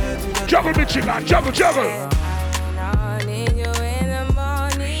from the head to the toe. Juggle me, chica, juggle, juggle.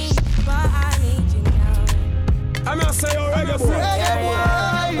 I'm not saying reggae boy. I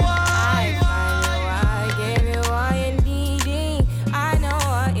gave you all you needed. I know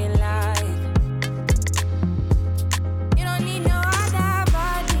what you like. You don't need no other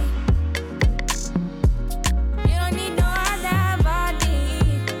body. You don't need no other body.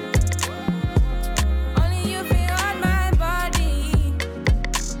 Only you feel on my body.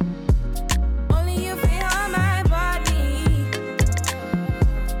 Only you feel on my body.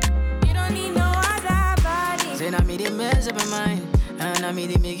 You don't need no other body. Say I made it mess up your mind, and I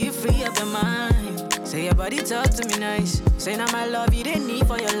made it make you free up your mind. Say your body talk to me nice. Say now my love you didn't need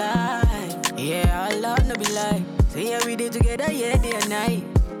for your life. Yeah, our love no be like. Say yeah we did together, yeah, day and night.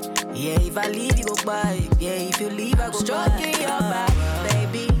 Yeah, if I leave you go by. Yeah, if you leave I go stroking your body,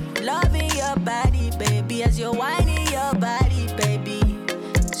 baby. Loving your body, baby. As you're whining your body, baby.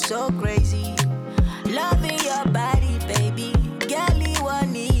 So crazy. Loving your body, baby. Girl, you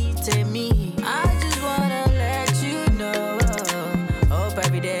want need to me. I just wanna let you know. Hope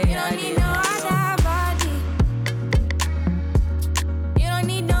every day you don't need no other body. You don't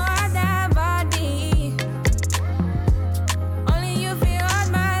need no other body. Only you feel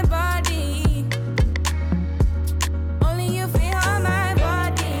on my body. Only you feel on my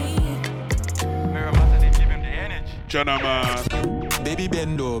body. Gentlemen. Baby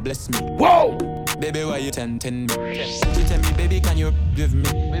Bendo, bless me. Whoa! Baby, why you tempting me? She tell me, baby, can you with me?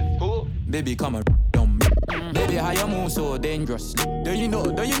 With who? Baby, come on me. Baby, how you move so dangerously? Do you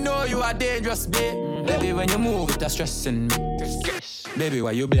know you are dangerous, babe? Baby, when you move, it's stressing me. Baby,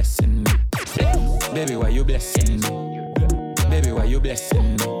 why you blessing me? Baby, why you blessing me? Baby, why you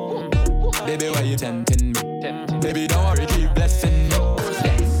blessing me? Baby, why you tempting me? Baby, don't worry, keep blessing me.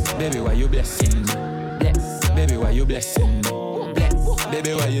 Baby, why you blessing me? Baby, why you blessing me?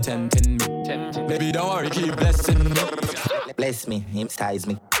 Baby, why you tempting me? Baby, don't worry, keep blessing me. Bless me, him size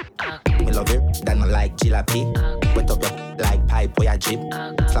me. Me love it, that not like jalopy. Wet up your like pipe or your jeep.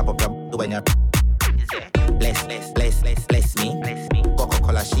 Slap up your when you bless me.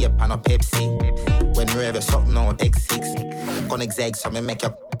 Coca-Cola shape and a Pepsi. When we ever something on X6. Connect zag so me make you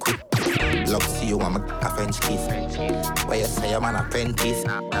quick. Love see you want a French kiss. Where you say I'm an apprentice.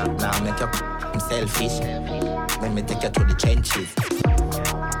 Now make you selfish. Let me take you to the trenches.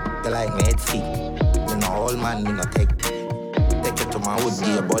 You like me head sick. Me no old man, me no take you to my hood,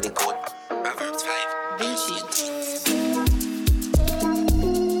 give your body code. Proverbs 5. Vinci.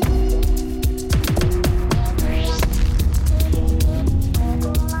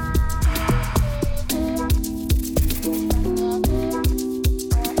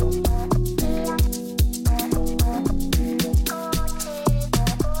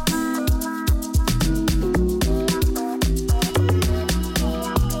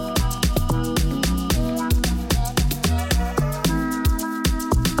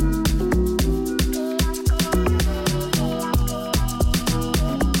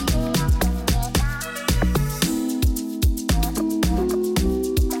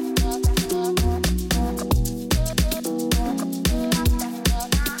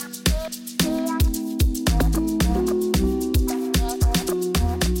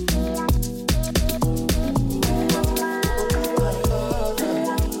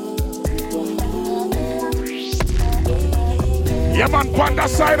 On the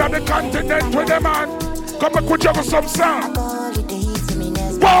side of the continent with them man. Come back with juggle some sound.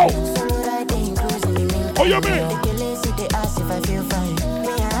 Wow! Oh, you mean?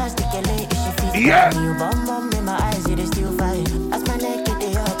 Yeah.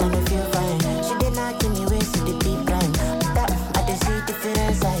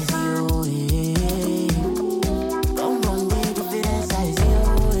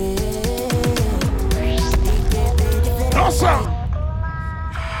 Awesome.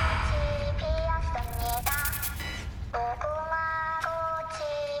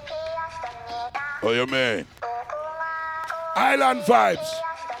 Oh, you mean? Island vibes,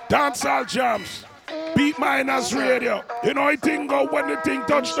 dancehall jams, beat miners radio. You know it thing go when the thing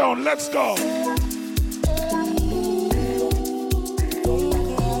touch down. Let's go.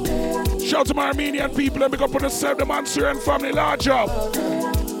 Shout to my Armenian people and big up on the Save the Mansour and family. Large job.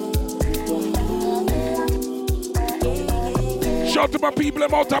 Shout to my people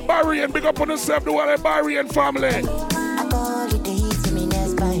out of Barry and big up on the Save the Wale Barry and family.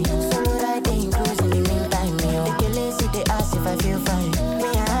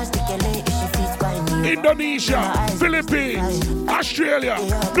 Indonesia, Philippines, Australia,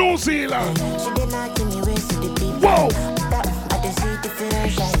 New Zealand. Whoa!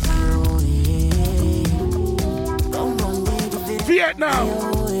 Vietnam,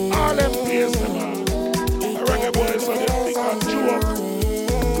 all them places, man. The reggae boys are the big and joke.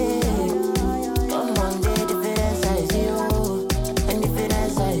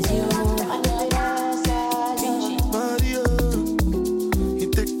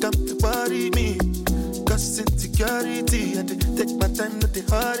 Security and they take my time, not they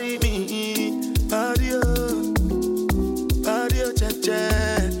hurry me. Audio,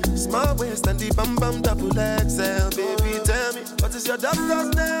 check. Small waist and the bam bam double XL. Baby, tell me, what is your doctor's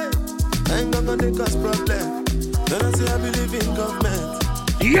name? I ain't gonna cause problem. Don't I say I believe in government?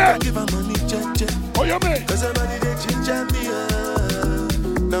 Yeah. I give her money, check. Oh, you mean? Cause somebody they ginger me,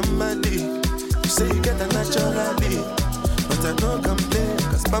 normally. You say you get a naturally. But I don't complain,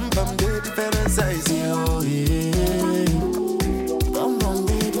 cause bam bam they different size, yo, yeah. Bam bam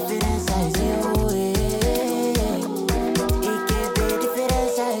they different size, yo, yeah. It they different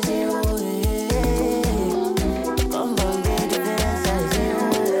size, yo, yeah. Bam bam they different size, yo.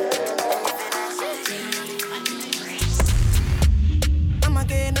 I'ma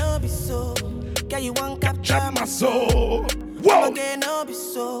get no be so. Get you one capture my soul. Whoa! I'ma get no be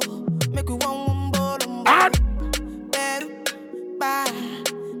so. Make you one bottom.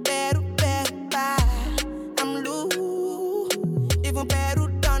 I'm loose. Even Peru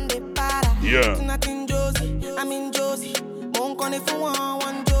done the para. Yeah. I'm in Josie. Won't call if you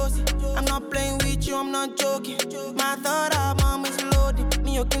want Josie. I'm not playing with you, I'm not joking. My thought of mom is loaded.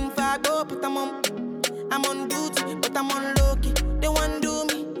 Me, you can fag up, but I'm on duty, but I'm on low key. They want do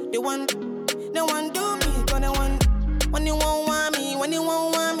me, they want do me. Cause they want, when you won't want me, when you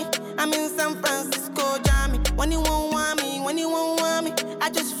won't want me. I'm in San Francisco, Jammy. When you won't want me, when you won't want me. I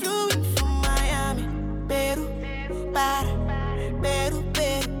just flew in from Miami. Peru, para.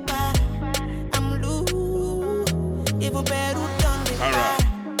 I'm loose. Even Peru done it.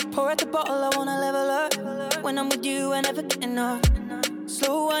 Alright. Pour out the bottle, I wanna level up. When I'm with you, I never get enough.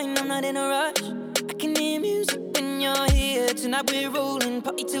 Slow wine, I'm not in a rush. I can hear music when you're here. Tonight we're rolling,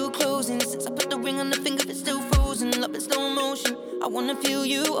 party till closing. Since I put the ring on the finger, it's still frozen. Love in slow motion. I wanna feel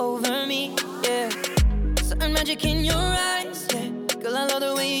you over me, yeah. Certain magic in your eyes, yeah. Girl, I love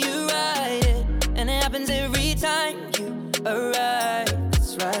the way you ride it. And it happens every time you arrive,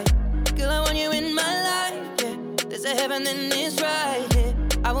 that's right. Girl, I want you in my life, yeah. There's a heaven and it's right here.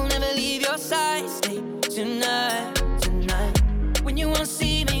 I will never leave your side, stay tonight. When you won't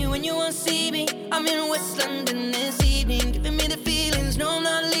see me, I'm in West London this evening. Giving me the feelings, no I'm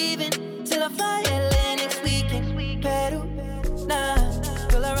not leaving. Till I fly LA next weekend. Peru, nah,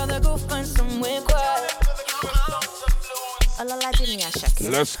 girl, I'd rather go find somewhere quiet.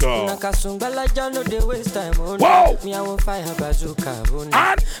 Let's go. Whoa! Me, I won't fire bazooka.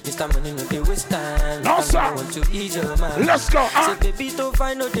 Mr. Money, no, they waste time. No, sir. I want to ease your mind. Let's go. Say, baby, don't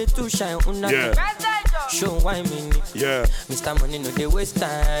find no day to shine. Yeah. Show why me. Yeah. Mr. Money, no, they waste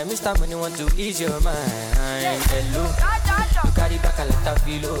time. Mr. Money, want to ease your mind. Hello. You carry back a lot of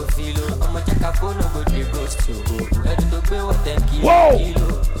filo. I'm a jack of phone, no go, they ghost to go. Ready to pay what 10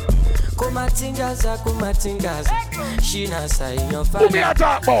 kilo. Kumatingaza, she nasa in your family. Who me a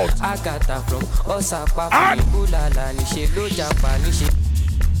talk about? I got her from Osaka, Fulala, Nishe, Japan, Nishe.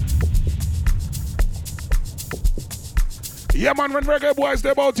 Yeah, man, when reggae boys they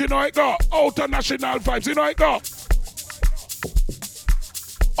about, you know it go. Outer national vibes, you know it go.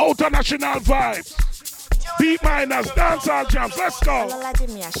 Outer national vibes. Beat miners, dancehall jams. Let's go.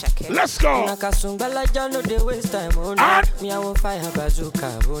 Let's go. And me I won't fire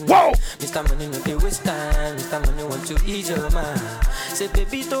bazooka. Whoa. Mr. Money no dey waste time. Mr. Money want to ease your mind. Say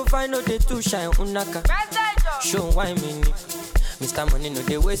baby don't find no dey too shine. Unaka. Show why me. Mr. Money no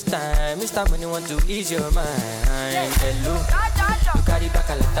dey waste time. Mr. Money want to ease your mind. Hello. You carry back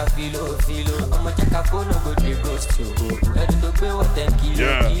a lot of filo. I'ma check a phone no go dey ghost you. Ready to pay what 10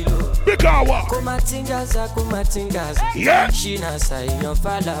 kilo. Big hour. Kumatingaza. Yeah. She na say your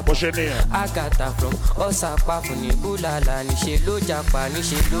father. What's your name? Agata from Osapa funi ulala. Ni she lo japa.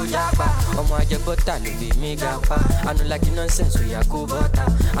 Omo aje bota lo be me gapa. I no like the nonsense we ya go bota.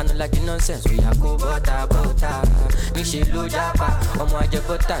 Ni she lo japa. Omo aje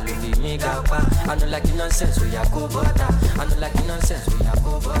bota lo be me gapa. I no like the nonsense we ya go bota.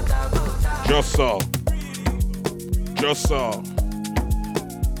 Just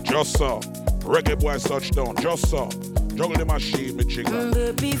so. Reggae boys touchdown. Just so. Juggle the machine, me jigger.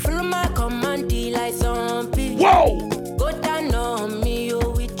 Baby, follow my command, like zombie. Whoa! Go down on me, oh,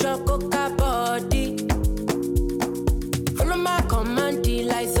 with your coca body. Follow my command,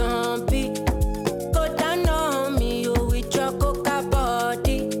 like zombie. Go down on me, oh, with your coca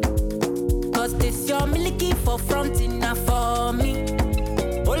body. Cause this your milky for front enough for me.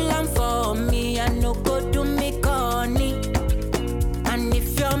 Hold on for me, I no go do me corny. And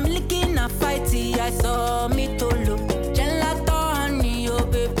if you're milky na fighty, I saw me to look. Gelato honey, oh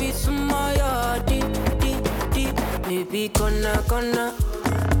baby, sumoyo deep. Baby, kona,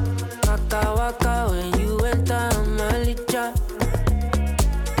 waka when you enter Malija.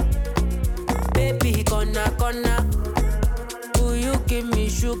 Baby, kona, will you give me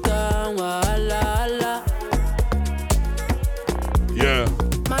sugar, wala. Yeah.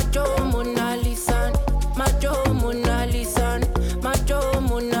 Macho Mona Lisa, Macho Mona Lisa, Macho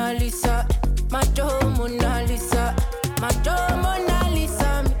Mona Lisa, Macho Mona Lisa, Macho Mona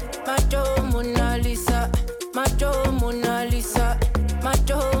Lisa, Macho Mona Lisa, Macho Mona Lisa,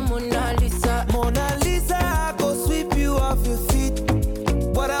 Macho Mona Lisa. Mona Lisa, I go sweep you off your feet.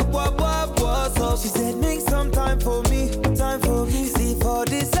 What up, so she said make some time for me. See for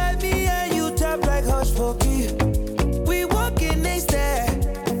this side me and you tap like hush for me. We walking next there.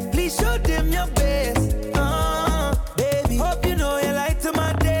 Please show them your best. Baby, hope you know you light to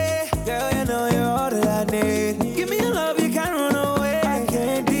my day. Girl, you know you're all that I need. Give me your love, you can't run away. I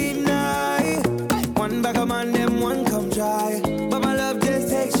can't deny. One back of man, them one come try. But my love just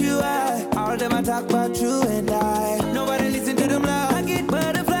takes you high. All them I talk about you and I. Nobody listen to them loud. I get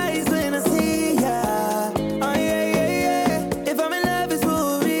butterflies when I see ya. Oh yeah. If I'm in love, it's for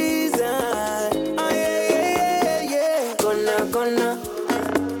a reason. Oh yeah. Gonna,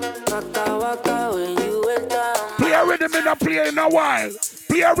 waka when you enter. Play a rhythm in a play in a while.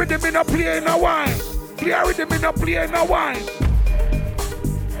 Play a rhythm in a play in a while. Play a rhythm in a play in a while.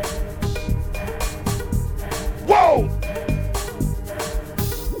 Whoa!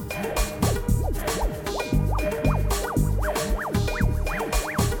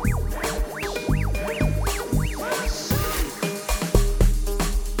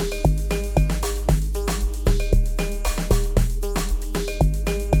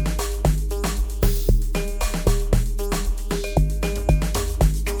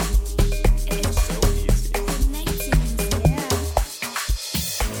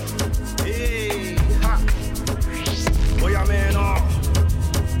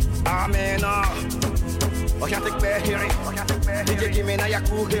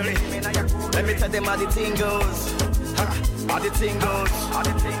 Let me tell them how the thing goes. How the thing goes.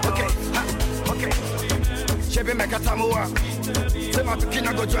 Okay. Chevy make a tamua. Say my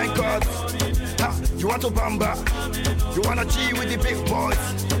pikina go join God. You want to bamba? You wanna G with the big boys?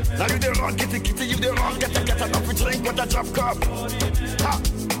 Now you the wrong, get it, you the wrong, get enough to drink with a drop cup.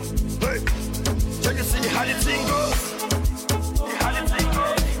 Hey, so you see how the thing goes?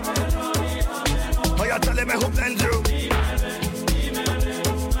 Oh, you tell them I hope and do.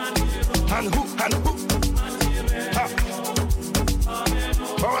 And who?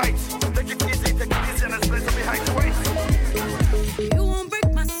 Alright, take it easy and let's play some behind the waist. You won't break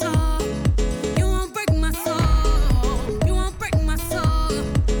my soul. You won't break my soul. You won't break my soul.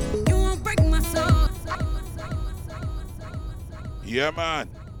 You won't break my soul. Yeah, man.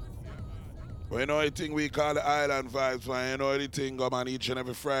 Well, you know the thing we call the Island Vibes, man. You know the thing go on each and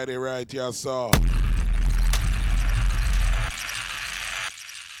every Friday right here, so.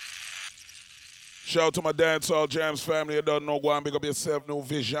 Shout out to my Dancehall Jams family. You don't know, go and big up yourself, New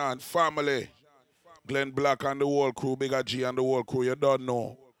Vision family. Glenn Black and the whole crew, Bigger G and the whole crew, you don't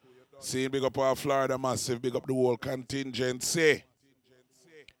know. See, big up our Florida Massive, big up the whole contingency.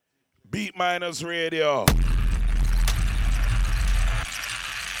 Beat Miners Radio.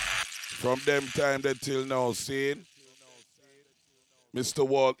 From them time that till now, seeing Mr.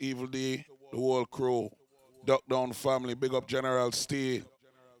 Walt, Evil D, the whole crew, Duck Down family, big up General Steel.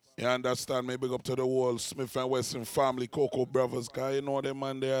 You understand me? Big up to the whole Smith and Wesson family, Cocoa Brothers, cause you know them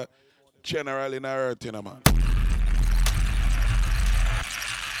man, they're general in the earth, you know, man.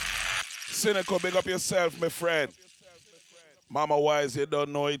 Cynical, big up yourself, my friend. Mama Wise, you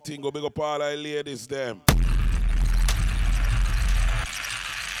don't know anything, go big up all our ladies, them.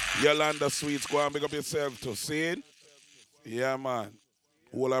 Yolanda Sweets, go and big up yourself too, see it? Yeah, man.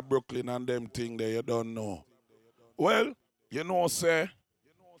 Whole of Brooklyn and them thing there, you don't know. Well, you know, sir,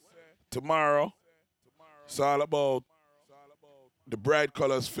 tomorrow, it's all about the Bright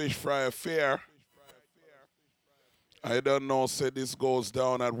Colors Fish Fry Affair. I don't know, say this goes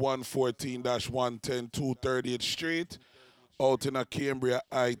down at 114-110 230th Street, out in a Cambria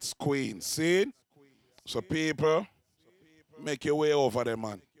Heights, Queens. See? So people, make your way over there,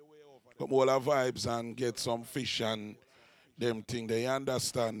 man. Come all our vibes and get some fish and them thing. They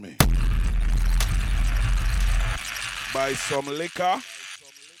understand me. Buy some liquor.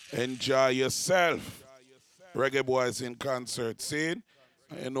 Enjoy yourself. Reggae Boys in concert. See?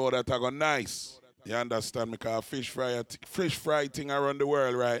 You know that I go nice. You understand me? Because fish fry thing around the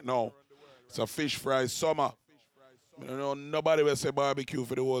world right now. It's a fish fry summer. You know, nobody will say barbecue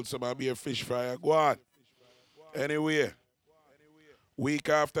for the whole summer. Be a fish fry. Go on. Anyway, week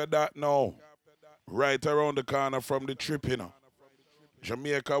after that now, right around the corner from the trip, you know,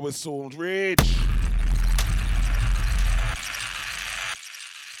 Jamaica will soon reach.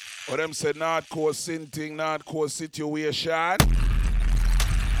 What them say, North Coast thing, North Coast situation.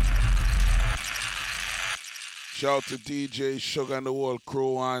 Shout to DJ Sugar and the whole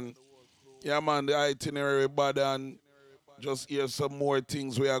crew, and yeah, man, the itinerary bad, and just hear some more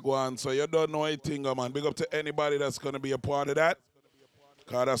things we are going. So you don't know anything, man. Big up to anybody that's going to be a part of that.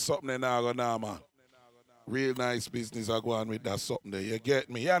 Because that's something they now go now, man. Real nice business I go on with that something there. You get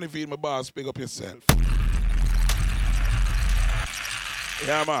me? Yeah, and if you're my boss, big up yourself.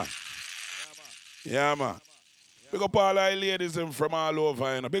 Yeah, man. Yeah, man. Big up all our ladies from all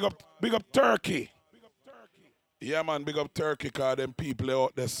over, you know. Big up Turkey. Yeah, man, big up Turkey, because them people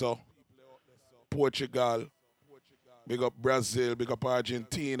out there, so. Portugal. Big up Brazil, big up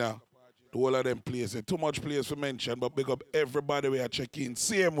Argentina. The whole of them places. Too much place to mention, but big up everybody we are checking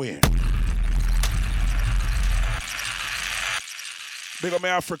same way. Big up my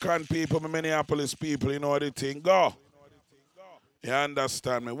African people, my Minneapolis people, you know what the thing go. You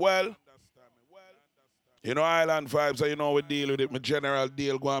understand me? Well, you know Island vibes, you know we deal with it. My general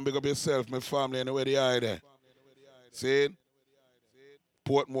deal, go and big up yourself, my family, anywhere the eye there. See?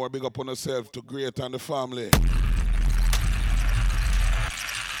 Portmore, big up on yourself to Great and the family.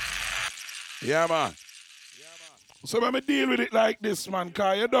 Yeah, man. So when we deal with it like this, man,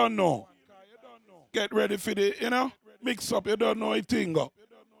 because you don't know. Get ready for the, you know, mix up, you don't know a thing up.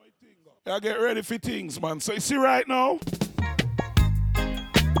 You get ready for things, man. So you see right now?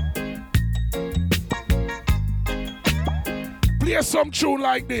 Play some tune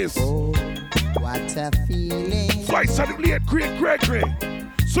like this. Oh, what a feeling. Voice of the late great Gregory.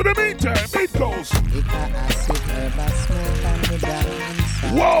 So the meantime, it goes.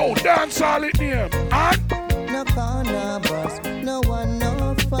 Whoa, dance all it name. And? No corner bus, no one,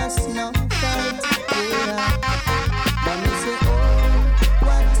 no fuss, no fight. Yeah. But me say, oh,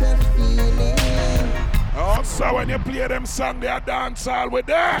 what a feeling. Oh, so when you play them song, they are dance all with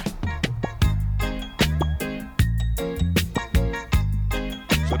that.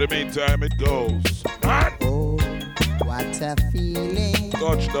 So the meantime, it goes. And? Oh, what a feeling.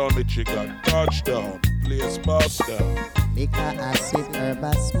 Touchdown, Michigan. Touchdown. Place boss down. Make a acid, herb,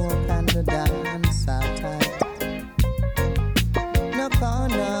 a smoke, and the dance tight. No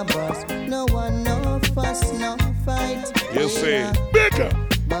corner bus, no one, no fuss, no fight. You see, bigger.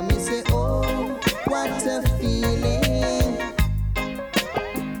 But me say, oh, what a feeling.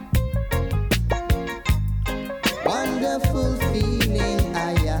 Wonderful feeling,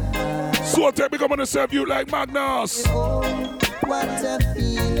 So I take me come on and serve you like Magnus. Oh, what a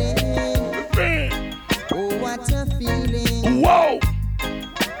feeling. Oh, what a feeling. Whoa.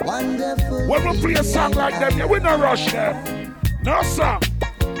 Wonderful. When we play a song like them, yeah, we don't rush them. No song.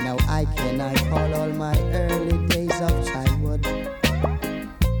 Now I call all my early days of childhood.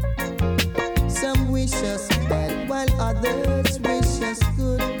 Some wish us bad while others wish us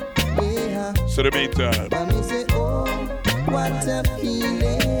good. Yeah. So the meantime. But me say, oh, what a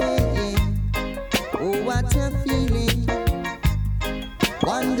feeling. Oh, what a feeling.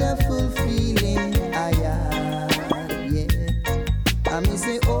 Wonderful feeling. Yeah. I me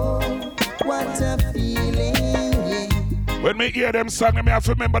say, oh, When me hear them song, me have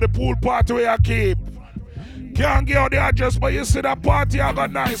to remember the pool party where I keep. Can't get out the address, but you see that party I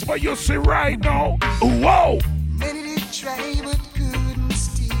got nice. But you see right now, whoa! Many did try but couldn't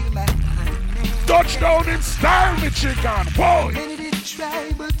steal my honey. Touchdown in style, Michigan, boy! Many did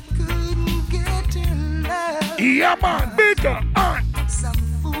try but couldn't get in love. Yeah, man, bigger, Some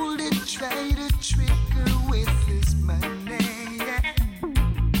fool did try to trick her with his money.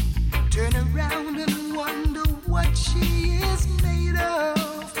 Turn around and wonder what she is made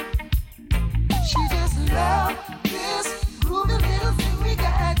of. She just loves this groovy little thing we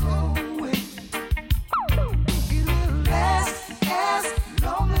got going. It will last as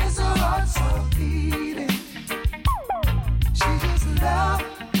long as her heart's so beating. She just loves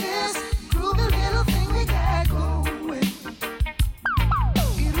this groovy little thing we got going.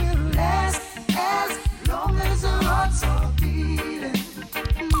 It will last as long as her heart's so beating.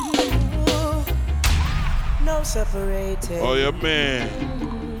 No separated. Oh, yeah, man.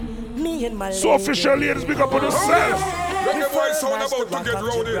 Me and my So official ladies, big up on yourself. Reggae boy sound about to get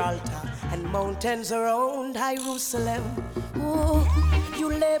rowdy. And mountains around Jerusalem. Ooh, you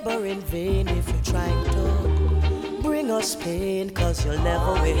labor in vain if you're trying to bring us pain, cause you'll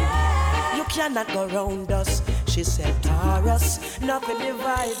never win. You cannot go round us. She said, Taurus, nothing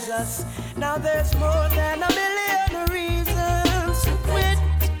divides us. Now there's more than 1,000,000 reasons to quit,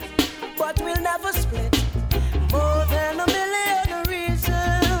 but we'll never split. More than 1,000,000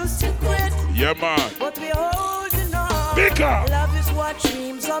 reasons to quit. Yeah, man. But we're holding on. Bigger. Love is what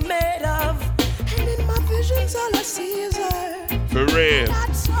dreams are made of. And in my visions, all I see is her. For real.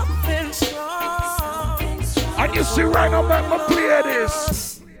 Not something strong. And you see right now, man, I play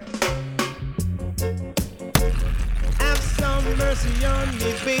this. Have some mercy on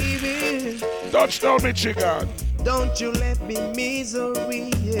me, baby. Touchdown, Michigan. Don't you let me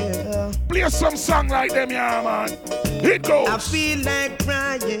misery, yeah. Play some song like them, yeah, man. It goes. I feel like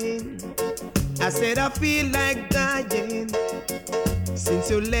crying. I said I feel like dying. Since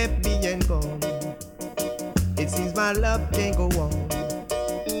you left me and gone, it seems my love can't go on.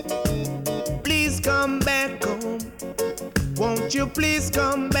 Please come back home. Won't you please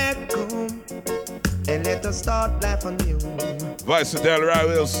come back home and let us start life anew. Vice Del Ray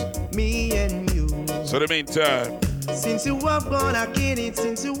Wilson. Me and you. So the meantime. Since you have gone, I can't eat.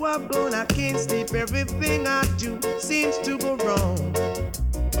 Since you have gone, I can't sleep. Everything I do seems to go wrong.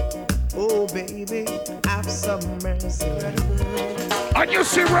 Oh, baby, have some mercy. And you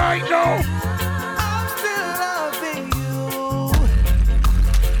see right now. I'm still loving you.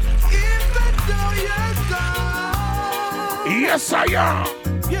 Even though you're gone. Yes, I am.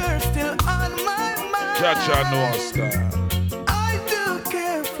 You're still on my mind. Cha-cha no star. I do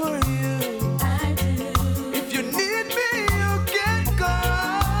care for you. I do. If you need me, you can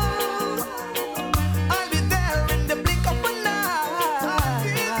call. I'll be there in the blink of an eye.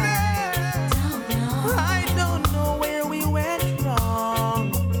 I don't know where we went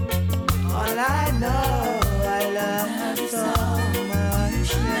wrong. All I know, I love you so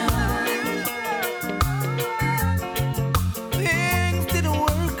much now. Things didn't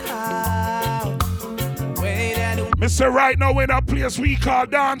work out. Mr. Right now in a place we call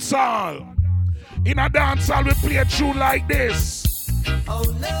dancehall. In a dancehall we play a tune like this. Oh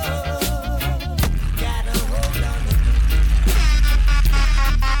no.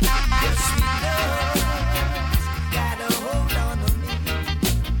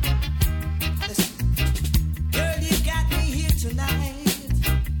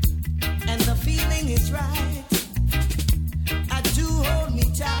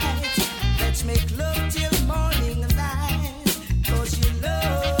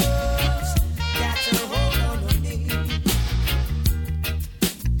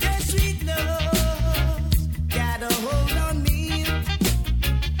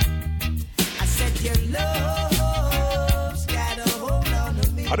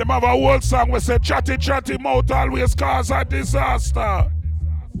 And them have a whole song we say chatty chatty mouth always cause a disaster. Love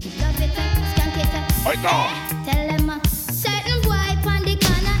it up, skank it up. I know. Tell them certain boy on the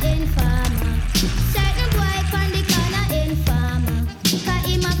corner informer. Certain boy on the corner informer. Cause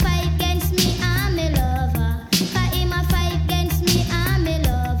him a fight against me, I'm a lover. Cause him a fight against me, I'm a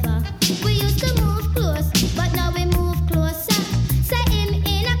lover. We used to move close, but now we move closer. Say him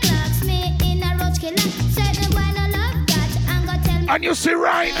in a clocks, me in a roach killer. Certain boy no love that, and go tell me. And you see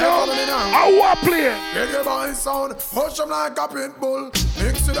right now, how I play. Reggae boy sound, push them like a pit bull.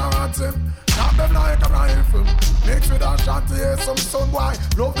 Mix with a ransom, chop them like a rifle. Mix with a shot, hear some son boy.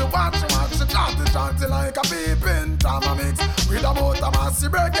 Love the watch, watch it Chanty like a beeping drama mix. With a motor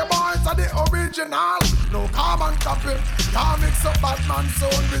massive reggae boys are the original. No carbon copy. Can't mix up Batman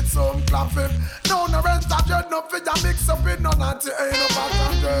sound with some clapping. No rent a dread, no figure mix up with no natty, ain't no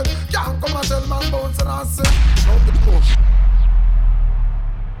pattern dread. Can't come and tell man bones and I say, no the push.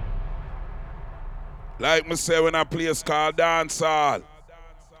 Like me say when a place called dancehall.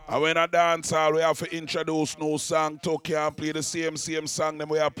 And when a dancehall, we have to introduce new song, Tokyo, and play the same song that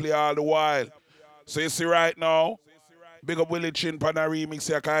we have play all the while. So you see right now, big up Willie Chin pan a remix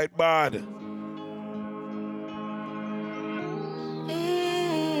here, quite bad.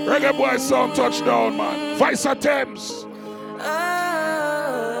 Reggae boy sound touchdown, man. Vice attempts.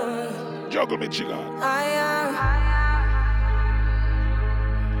 Juggle me, chicken.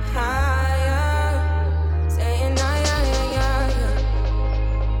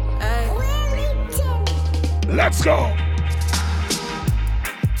 Let's go.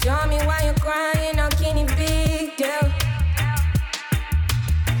 Tell me why you're crying, how can it be, girl?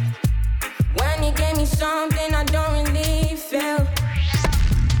 When you gave me something I don't really feel.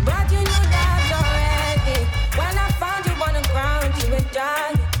 But you knew that already. When I found you on the ground, you were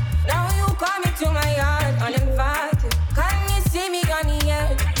dying. Now you call me to my yard, uninvited. Can you see me on the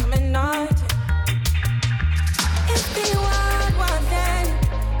edge? I'm annoyed. If the world was then,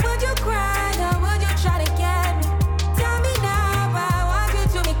 would you cry or would you try to get me? Tell me now, I want you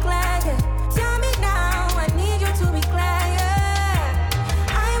to be clear. Tell me now, I need you to be clear.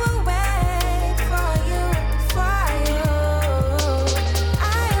 I will wait for you.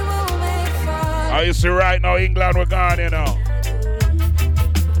 I will wait for you. I you see right now, England, we're gone, you know.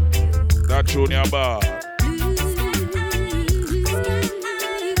 That Junior Bar.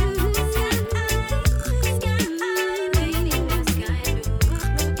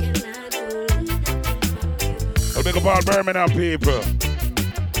 I'll make up all Birmingham people.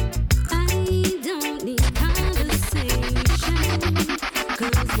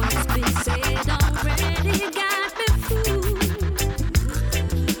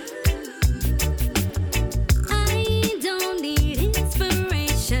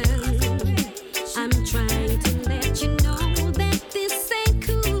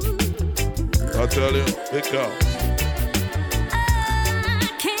 I'll tell you, it goes.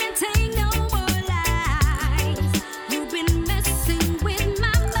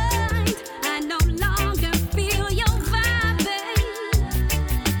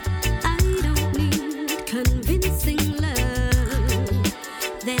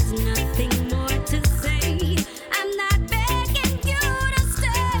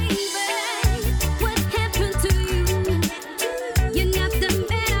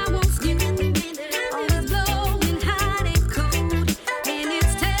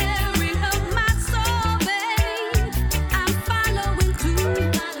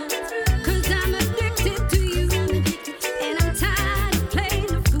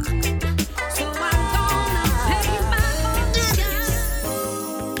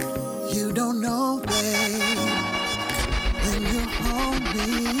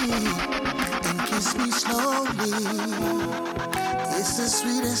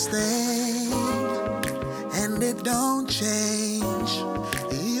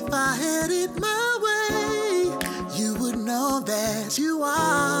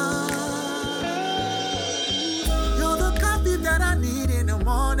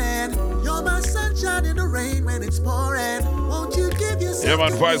 Yeah,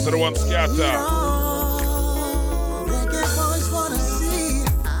 man, voice of the one scatter.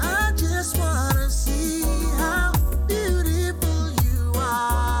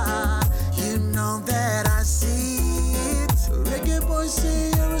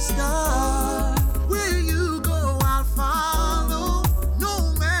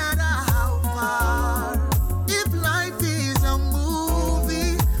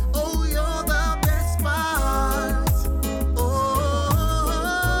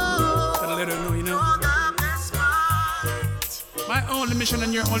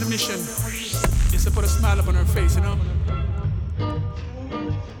 And your only mission is to put a smile up on her face, you know?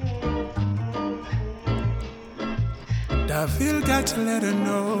 I feel got to let her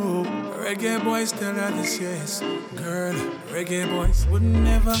know. Reggae boys tell her this, yes. Girl, reggae boys would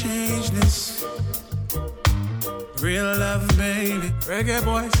never change this. Real love, baby. Reggae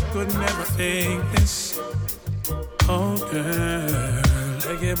boys could never fake this. Oh, girl.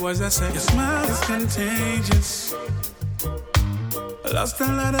 Reggae boys, I say, your smile is contagious. Lost a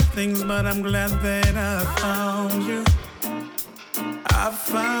lot of things, but I'm glad that I found you. I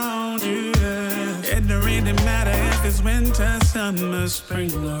found you. It don't really matter if it's winter, summer,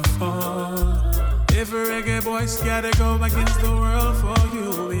 spring, or fall. If a reggae boy's gotta go against the world for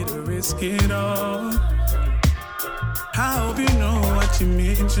you, it risk it all. I hope you know what you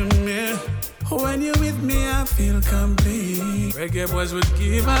mean to me. When you're with me, I feel complete. Reggae boys would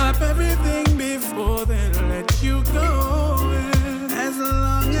give up everything before they let you go. As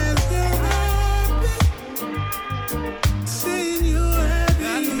long as you're happy, seeing you happy,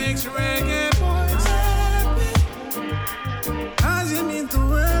 that makes reggae boys happy. As you mean the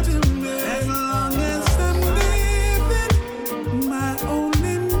world to me. As long as I'm living, my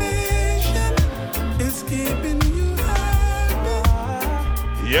only mission is keeping you happy.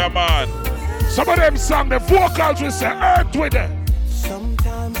 Yeah, man. Some of them song, the vocals will say earth with them.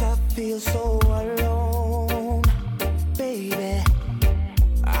 Sometimes I feel so alone, baby.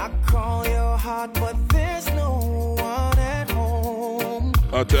 I call your heart, but there's no one at home.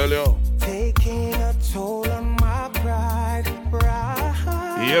 I tell you. Taking a toll on my pride,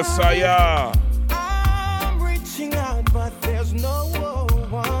 Yes, I am. I'm reaching out, but there's no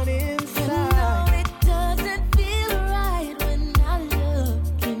one inside. You know it doesn't feel right when I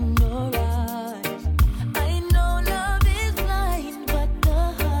look in your eyes. I know love is blind, but the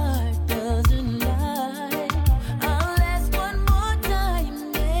heart doesn't lie. I'll ask one more time,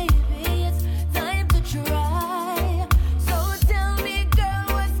 maybe it's time to try. So tell me, girl,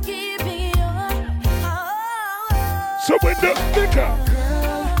 what's keeping you up? So with the bigger.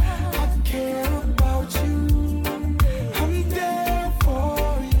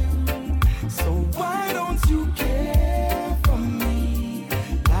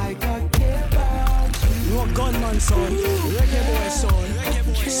 Son, reggae boy son, reggae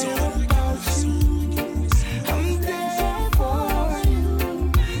boy son. I'm there for you,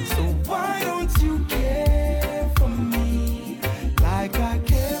 so why don't you care for me like I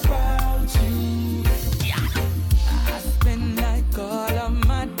care about you? I spend like all of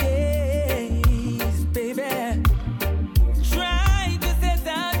my days, baby, trying to set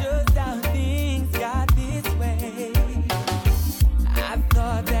out just how things got this way. I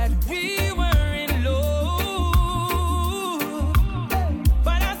thought that we were in love.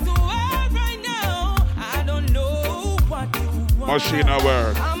 Machine at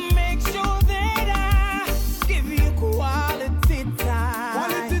work. I'll make sure that I give you quality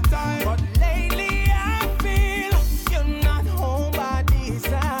time. But lately I feel you're not home by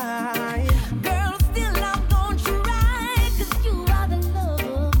design. Girl, still I'm gonna try, 'cause you are the love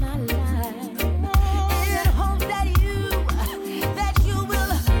of my life. And hope that you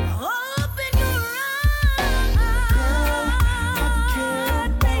will open your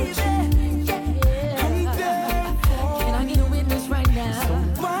eyes, baby. Yeah. I'm there for Can I get a witness right now?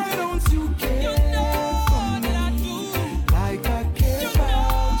 why don't you care for me like I care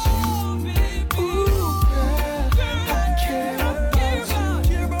about you? Ooh, girl, I care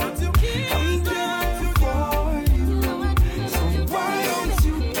about you. I'm there for you, so why don't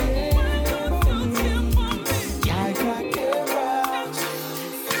you care for me like I care about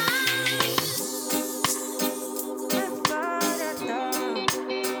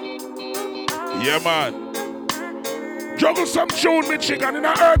Yeah, man. Juggle some tune, Michigan, in the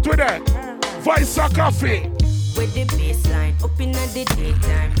earth with that. Vice of coffee. With the baseline, up in the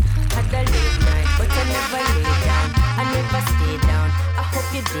daytime. Had a late night, but I never lay down. I never stay down. I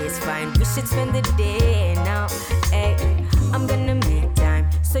hope your day's fine. We should spend the day now. Hey, I'm gonna make time,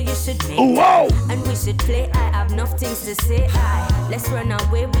 so you should make Whoa. time. And we should play. I have enough things to say. Let's run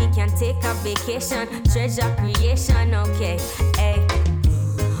away, we can take a vacation. Treasure creation, okay. Hey,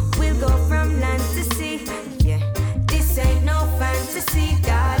 we'll go from land to sea. Yeah, this ain't no fantasy,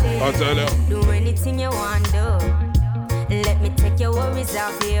 darling. I tell you. Do anything you want, do. Let me take your worries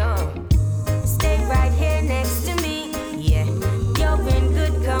off you. Stay right here next to me. Yeah, you're in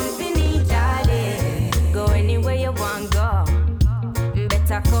good company, darling. Go anywhere you want, go.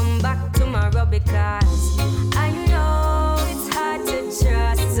 Better come back tomorrow, because I know it's hard to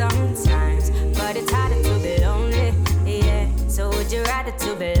trust sometimes, but it's harder to be lonely. Yeah, so would you rather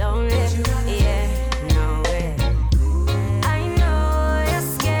to be lonely? Yeah, no way. I know you're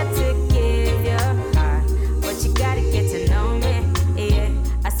scared to give your heart, but you gotta get to know me. Yeah,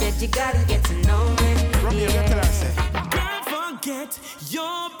 I said you gotta get to know me. Yeah. Don't forget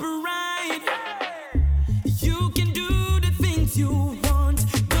your pride. You can do the things you want.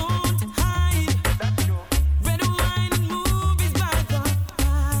 Don't hide. Red wine and movies by the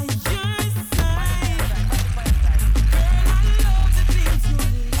fire's side. Girl, I love the things you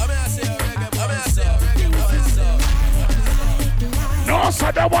No,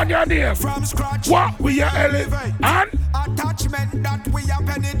 so that one your name. From scratch. What we are elevate and attachment that we are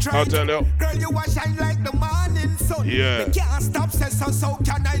penetrate. I'll tell you. Girl, you are shine like the morning sun. Yeah. We can't stop, so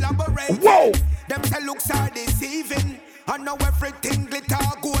can I elaborate? Whoa. Them say looks are deceiving. I know everything glitter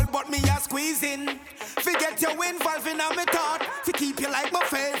gold, but me squeezing. Forget your involving on me thought. To keep you like my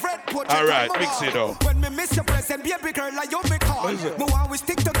favorite. Alright, mix it up. When me miss your present, baby girl, like you me call. Me want we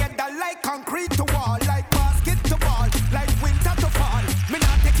stick together like concrete to wall. Like basket to ball. Like winter to fall. Me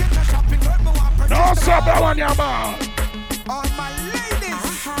not taking no shopping, girl, me want purchase. No, stop that one, yeah, man. All my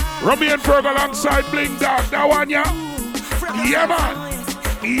ladies. Robbie and Ferg alongside Bling Dog. That one, yeah? Yeah, man.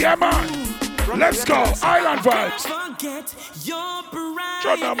 Yeah, man. Let's go. Island vibes. Forget your pride.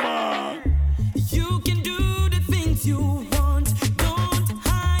 Shut up, man. You can do the things you want. Don't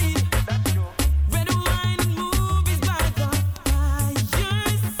hide. Red wine and movies by the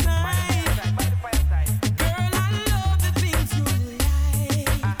fireside. Girl, I love the things you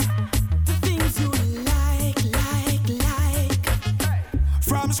like. The things you like.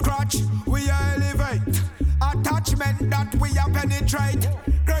 From scratch, we elevate. Attachment that we penetrate.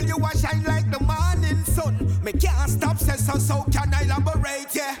 Girl, you are shine like the morning sun. Me can't stop, say so can I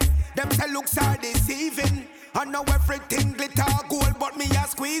elaborate, yeah. Them say looks are deceiving. I know everything glitter gold, but me a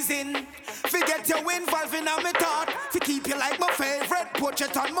squeezing. Forget you involving on me thought. To keep you like my favorite,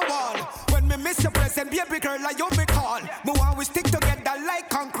 portrait on my wall. When me miss your present, baby girl, like you me call. Me want we stick together like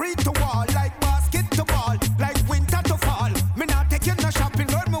concrete to wall. Like basket to ball, like winter to fall. Me not take you no shopping,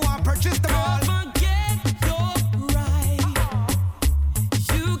 girl, me want purchase them all.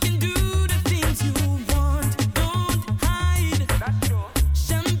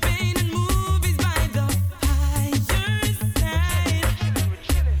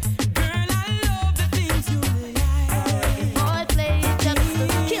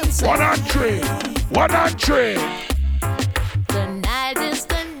 One on three. The night is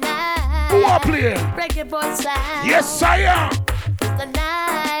the night. Who are playing? Reggae boy sound. Yes, I am. It's the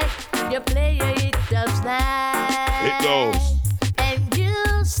night. You play it just night. It goes. And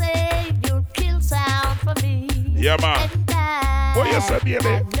you say you kill sound for me. Yeah, man. What you say, baby?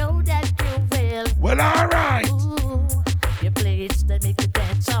 I know that you will. Well, alright. You play it that make you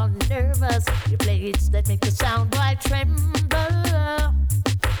dance all nervous. You play it that make you sound right tremble.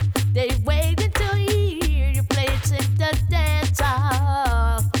 They wait until you hear you play it in the dance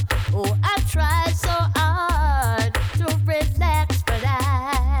hall. Oh, I try so hard to relax, but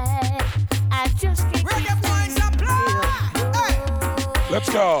I just can't keep Let's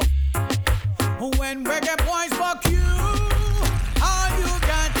go. When reggae boys fuck you, all you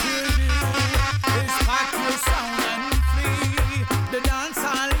got to do is pack your sound and flee. The dance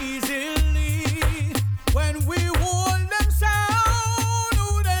hall easily. When we hold them sound,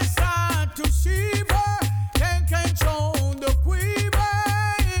 who they start to shiver, can control the quiver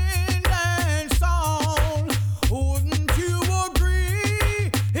in their soul. Wouldn't you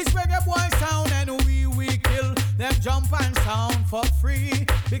agree? It's reggae boy sound and we kill them jump and sound for free.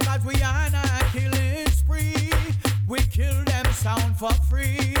 Because we are not killing spree. We kill them sound for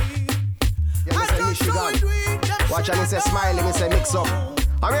free. Yeah, me say Michigan. Watch and me say Smiley, me say mix up.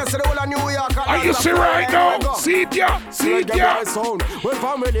 I'm here to the whole of New York. Are you see right now? See it, yeah. See it, yeah. We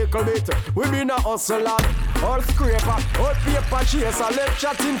from a little bit. We been a hustler. All scraper, all paper chaser. Left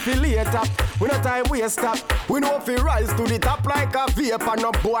chatting for later. We no time waste up. We know if we rise to the top like a vapor.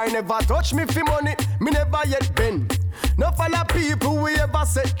 No boy never touch me for money. Me never yet bend. No follow people we ever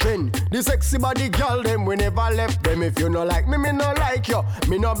set trend. The sexy body girl them we never left them. If you no like me, me no like you.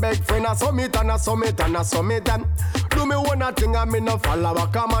 Me no beg friend a summit and a summit and a summit and do me one a thing and me no follow a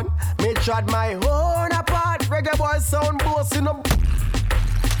command. Me trod my own apart. Reggae boy sound bossing up.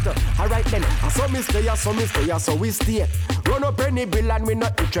 Alright then, I saw me stay, so we stay. Run up any bill and we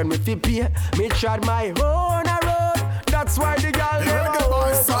not each and we fi pay. Me trod my own road. That's why the girl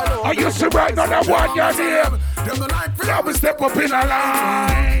I used to write on that one your name. Now we step up in a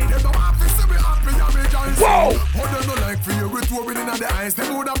line. Whoa! How them no like for you with two within the ice.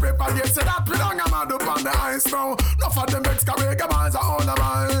 Them would have prepared you say that belong a mad up on the ice now. Enough of them ex-Carrega boys are on the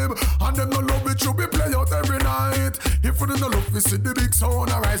vibe. And them no love it, you be play out every night. If you don't love, we see the big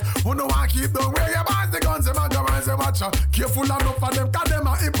sound arise. Who no want keep down where your boys, the guns, them and the rise, them watch out. Careful enough of them, cause them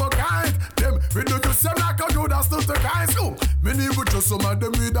are hypocrite. Them, we do just them like a Judas to the Christ. Me need to just some of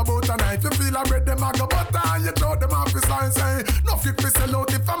them read about a night. You feel a bread, them a go butter, and you throw them off his line. Say, no fit we sell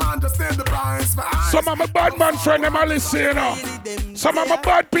out if a man understand the price for ice. Some of my bad man friend, them a listen, you know. Some of my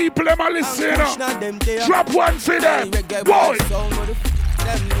bad people, them a listen, you know. Drop one for them. Boy.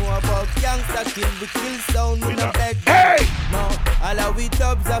 Them know about gangsta kill, we kill sound, we no beg. Hey! No, all of we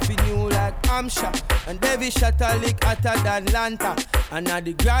dubs up in you like Amsha. And every shot a lick hotter than Lanta. And on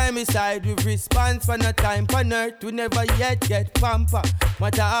the grimy side we response for no time on earth. We never yet get pamper.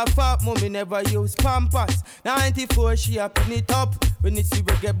 Matter of fact, mommy never use pampers. 94 she a pin it up. When it's the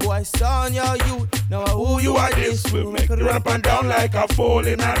reggae boy son, your youth. Now who you are this? We make it up and down like a fall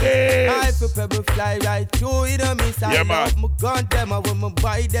in a days. I feel pebble fly right through it on me side. Yeah, man. My gun them, I when me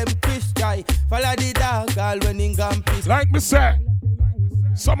buy them Chris guy. Follow the dog, all when in gun peace. Like me say,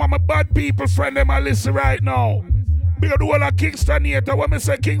 some of my bad people friend them I listen right now. Because the whole of Kingston 8, when me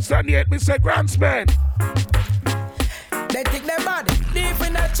say Kingston 8, me say Grand Spend. They think they're bad. Deep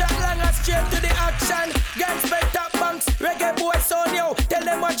in the chat, long and straight to the action. Guns, bed, top banks, reggae boy son, yo. Tell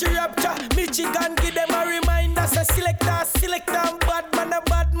them what you rapture. Michigan, give them a reminder. Say selector, bad man, a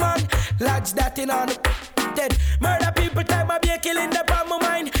bad man. Lodge that in on dead. Murder people, time I be a killing the palm of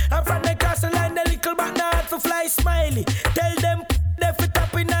mine. I'm from the castle line, the little back now hard for fly smiley. Tell them, they fit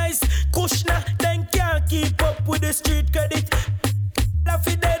up in nice. Kushna, then can't keep up with the street credit.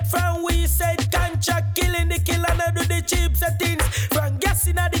 Laffy dead from we said contract killing the killer and do the cheap settings. From gas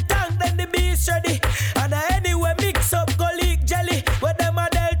in the tank, then the beast ready. And anyway mix up go leak jelly. What them a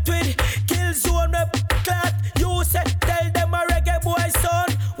dealt with, kill zone up clat. You say tell them a reggae boy son.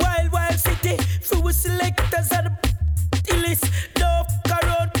 Wild city, few selectors and the list. No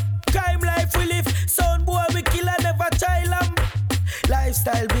around, crime life we live. Son boy we kill and never child am.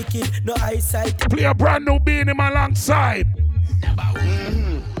 Lifestyle wicked, no eyesight. Play a brand new Beanie Man alongside.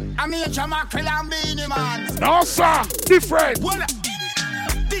 I mean, Mackerel and Beanie Man. No, sir. Different. Well,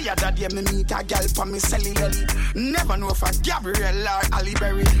 the other day, me meet a girl for me cellularly. Never know if a Gabrielle or Ali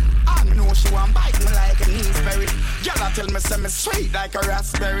Berry. I know she want bite me like a Neesberry. Girl, I tell me, say me sweet like a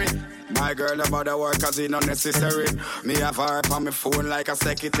raspberry. My girl about the work cause it's unnecessary. Me have her on my phone like a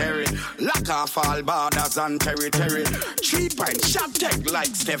secretary. Lock off all borders and territory. Cheap and shot tech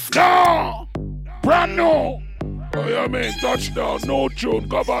like Steph. No! Brand new! Oh, you mean touchdown, no tune,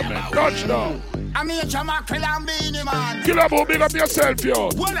 government, touchdown. I mean, Mackerel and Beanie Man. Kill about big up yourself, yo.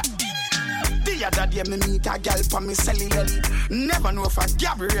 Well, the other day, me meet a girl for me cellularly. Never know if a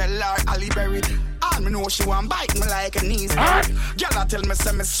Gabrielle or Ali Berry. All me know she want bite me like a Neesberry. Girl, I tell me,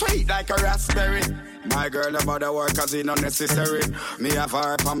 say me sweet like a raspberry. My girl about the work cause it's unnecessary. Me have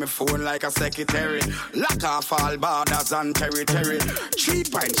her on my phone like a secretary. Lock off all borders and territory.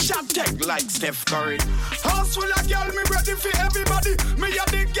 Cheap and shot tech like Steph Curry. House full of girl, me ready for everybody. Me a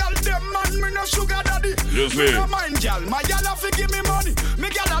the girl, them man, me no sugar daddy. You see? Me no mind girl, my girl have to give me money. Me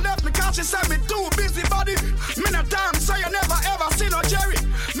girl a left me cause she said me too busy body. Me no damn so you never ever see no Jerry.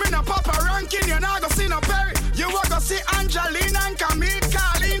 Me no Papa Rankin, you not go see no Perry. You will go see Angelina and Camille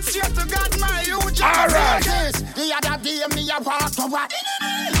Carlin. Straight to God, my huge. Alright. The other day me a walk over.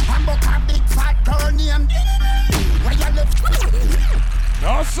 I'm book a big fat girl name. Where you live?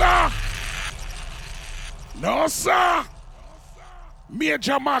 No, sir. No, sir.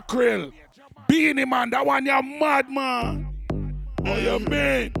 Major Mackerel. Beanie Man, that one you mad, man. Oh, you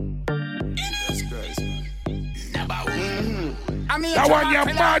mean? Jesus Christ, man. That one you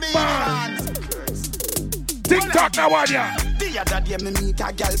mad, man. TikTok, that one you. The other day me meet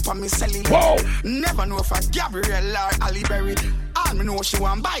a girl for me cellular. Whoa. Never know if a Gabrielle or Ali Berry. All me know she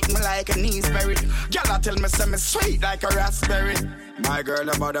want bite me like a Neesberry. Girl, I tell me, say me sweet like a raspberry. My girl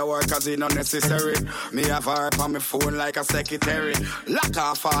about the work cause it's unnecessary. Me have her on my phone like a secretary. Lock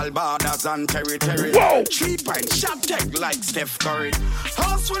off all borders and territory. Whoa. Cheap and shot tech like Steph Curry.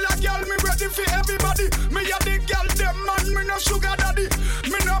 House full of girl, me ready for everybody. Me a the girl, them man, me no sugar daddy.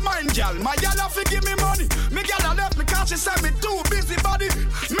 Me no mind girl, my girl have to give me money. Me girl a left me cause she said me too busy body.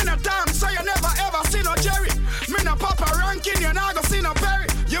 Me no damn so you never ever see no Jerry. Me no Papa Rankin, you not go see no Perry.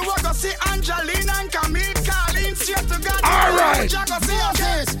 You will go see Angelina and Camille Carlin. Straight to God. Alright.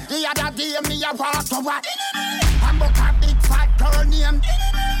 The other day me a walk over. I'm book a big fat girl name.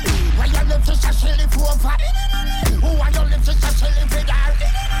 Where you live fish a chili over. Who are you live fish a chili with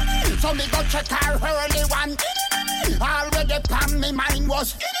her? So me go check her early one. Already pan me mind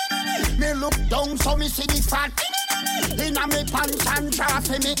was. Me look down so me see the fat. Inna me pants and draw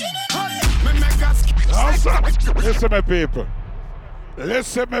for me. Me make us. Listen, my people.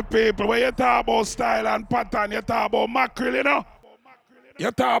 Listen, my people. When you talk about style and pattern, you talk about Mackerel, you know?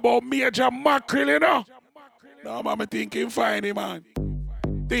 You talk about Major Mackerel, you know? No, man, I'm thinking finey, man.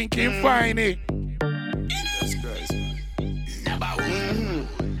 Thinking finey. Jesus Christ, man.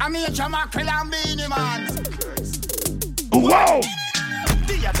 I'm Major Mackerel and Beanie Man. Whoa!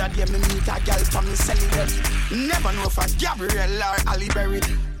 The other day me meet a girl from me cellular. Never know if a Gabrielle or Ali Berry.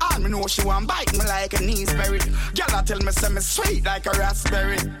 All and me know she want bite me like a kneesberry. Girl, I tell me say me sweet like a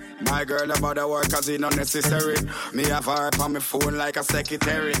raspberry. My girl about the work cause it unnecessary. Me have her on my phone like a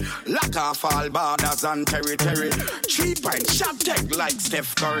secretary. Lock off all borders and territory. 3 pints shot take like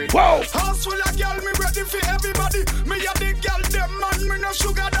Steph Curry. Whoa! House full of girl, me ready for everybody. Me a the girl, them man, me no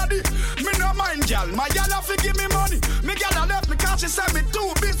sugar daddy. Me no mind girl, my girl have to give me money. Me girl left me cause she said me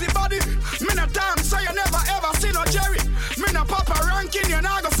too busy body. Me no time, so you never ever see no Jerry. Me no Papa Rankin, you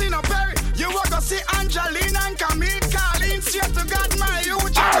not go see no Perry. You will go see Angelina and Camille Carlin. Straight to God, my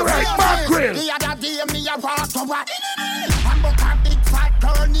huge. Alright, Mackerel. The other day, me a walk over. I'm book a big fat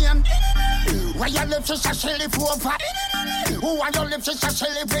girl name. Where your lips is a silly over. Who are your lips is a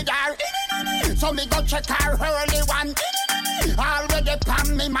silly with her? So me go check her early one. Already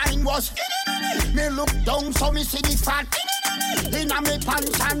pan me mind was. Me look down so me see the fat. Inna me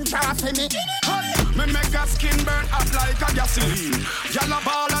pants and draw for me. Me make her skin burn up like a gasoline. Y'all a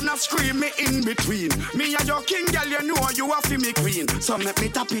ball and a scream me in between. Me and your king girl, you know you are for me queen. So make me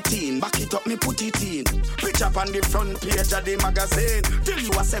tap it in, back it up, me put it in. Picture up on the front page of the magazine. Till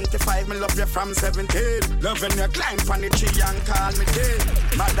you are 75, me love you from 17. Love when you climb on the tree and call me Dave.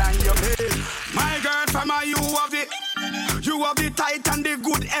 Madam, you made. My girl from a you have the tight and the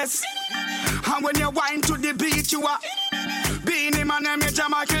good S. And when you whine to the beat, you are Beanie Man and me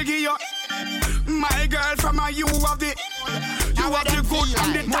Jamaica give you. My girl from a you have the good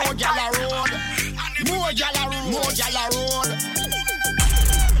and the tight. More Jala Road.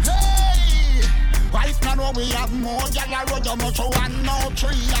 Hey, wife now know we have more Jala Road. You must 1, no 3,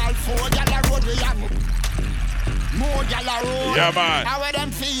 all 4 Jala Road we have. More Jala Road. Yeah, man. How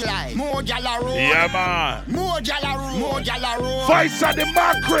them feel like? More Jala Road. Yeah, man. More Jala Road. More Jala Road. Fights at the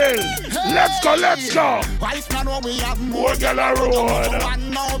Mackerel. Hey. Let's go. Wife now know we have more Jala Road.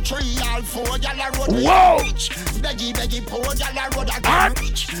 1, no 3, all 4 Jala Road. Whoa. Beggy, poor Jala Road again.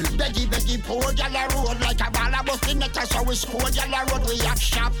 Beggy, poor Jala Road. Like a ball of bus in the test, so we score Jala Road. We have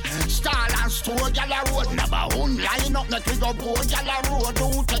shop, stall and store Jala Road. Never own line up, let we go poor Jala Road.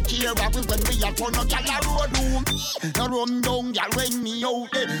 Do take care of it when we are turn up Jala Road. You run down, y'all when me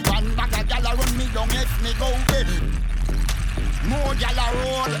out there. One bag of y'all run me down, if me go there. More Jala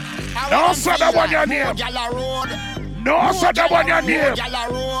Road. No, sir, that one your name. More Jala Road. No, sir, that one your name. Jala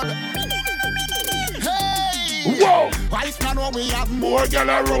Road. Hey! Whoa! Wife now know we have more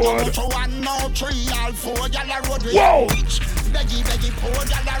Jala Road. 1, no 3, all 4 Jala Road. Whoa! Beggy, poor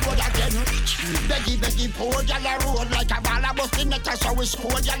Jala Road again. Beggy, poor Jala Road. Like a ball of bus in the test, so we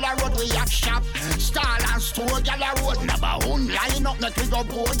score Jala Road. We have shop, stall and store Jala Road. Never own line up, let we go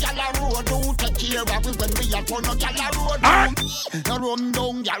poor Jala Road. Do take care of it when we are turn up Jala Road. You run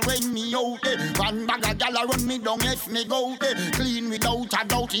down, y'all when me out there. One bag of Jala run me down if me go there. Clean without a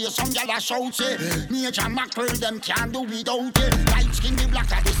doubt, here some Jala shout say. Nature mackerel, them can't do without it. Light skin, the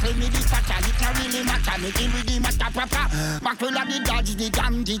blacker, they say me the fatter. It not really matter, me deal with the matter proper. Mackerel a the dodge, the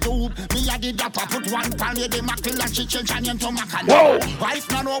damn, the tube. Me a the dapper, put one pan with the mackerel and she change her name to Macan. Whoa! Wife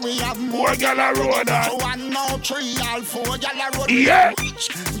now know we have more Jala Road. 1, no 3, all 4 Jala Road. Yeah!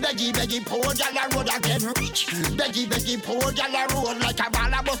 Beggy, poor Jala Road again. Beggy, poor Jala Road. Like a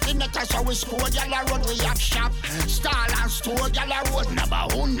ball of bus in the test, so we score Jala Road. We have shop, stall and store Jala Road. Never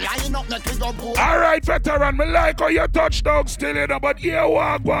own line up, let we go poor. Alright, veteran, me like how you touchdown still in, but here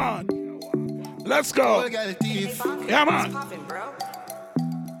walk one. Let's go. Yeah, man.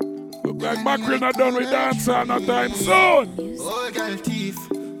 Look like Mackerel not done with dancing no time soon. Old girl thief,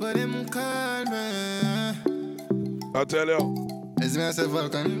 but them call me. I tell you. It's me myself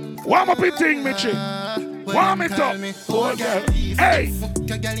welcome. Warm up your thing, Mitchie. Warm it up. Old girl. Hey.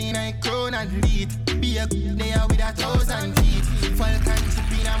 Your girl in a crown and lead. Be a there with 1,000 teeth. Falcon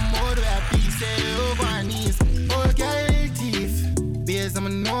chip in a mode where I say, oh, one knees. Old girl thief. Beers, I'ma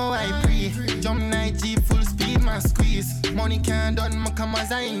know I pre. Jump night Jeep, full speed, my squeeze. Money can't done, my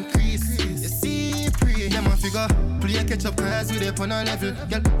commas I increase. You see, pre. Yeah, my figure. Play catch up cars with it on a level.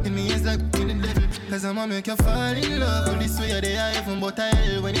 Girl, in me is like in the devil. Cause I'ma make you fall in love. All this way they are even but I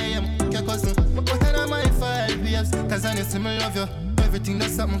hell when I am your cousin. But I know my file, babes. Cause I know me love you. Everything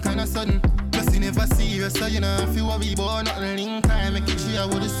that's something kinda sudden. Plus you never serious, so you know if you worry about nothing link time, make it sure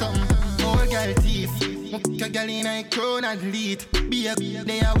with something. Old girl thief. Your girl in a crown athlete. Be a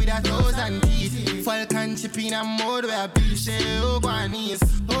there with 1,000 teeth. Falcon chip in a mode where I be say, oh, one knees.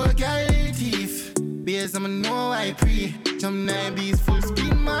 Old girl thief. Beers, I'ma know I pre. Jump 9 beats, full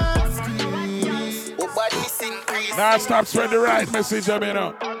speed, my squeeze. Oh, body missing crease. Now stop spread the right message, I mean.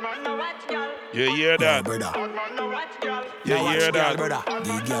 You hear that? Brother. You hear that? Brother.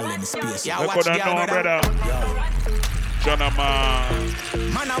 The girl in the space. I couldn't know, brother. Jonah man.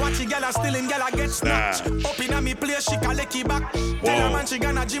 Man, I watch a girl still in girl I get snatched. Up in a me place, she can lick it back. Tell her man she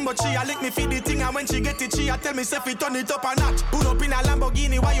gonna gym, but she a lick me feed the thing. And when she get it, she a tell me if it turn it up or not. Pull up in a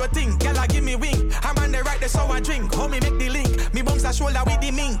Lamborghini, what you think? Girl I give me wing. I'm on the right, that's how I drink. How me make the link? Me bounce a shoulder with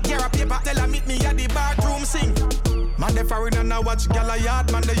the mink. Get a paper, tell her meet me at the bathroom sing. Man, they foreign and I watch gal a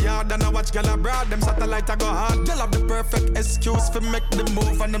yard. Man, the yard and I watch gal abroad. Them satellite I go hard. Girl have the perfect excuse for make the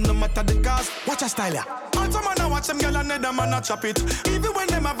move. And them no matter the cost. Watch a style ya. Also man, I watch them gal and them man a chop it. Even when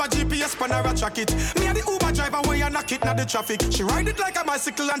them have a GPS pan or a track it. Me a the Uber driver where you knock it na the traffic. She ride it like a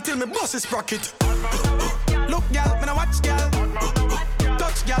bicycle until me bus is sprocket. Look gal, me no watch gal.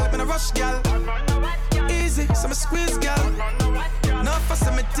 Touch gal, me no rush gal. Easy, so me squeeze gal. No fuss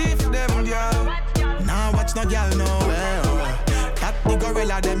me teeth them gal. Now watch no gal no that the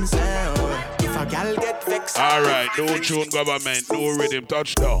gorilla themselves. If a gal get vexed. Alright, no tune government, no rhythm,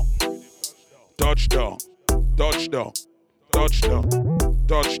 touchdown. Touchdown. Touchdown. Touchdown.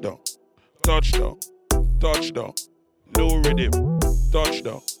 Touchdown. Touchdown. Touchdown. No rhythm.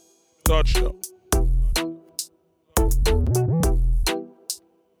 Touchdown. Touchdown.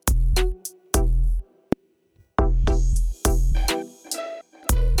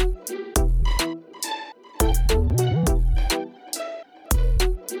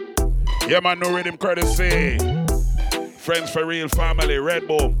 Yeah, man, no rhythm courtesy. Friends for real family, Red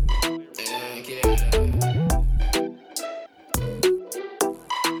Bull.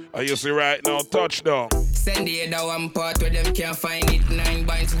 I you see right now, touchdown. Send the other one part where them can't find it. 9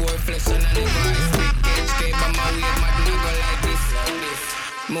 binds, more flesh on the voice. Big HK, but my way, mad nigga like this.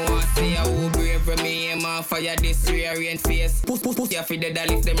 More say I will brave for me, aim on fire this rearrange face. Push, ya fi dead, I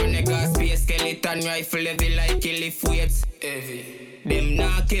lift them in the gas space. Skeleton rifle heavy like kill if weights. Heavy. Them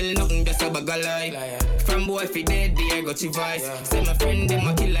nah kill nothing, just a bag of lie. From boy fi dead, the air got your voice. Say my friend, them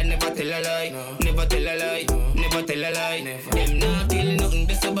a killer, never tell a lie. Never tell a lie, never tell a lie. Them nah kill nothing,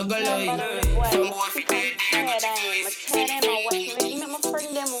 just a bag of lie. From boy fi dead, the air got your voice.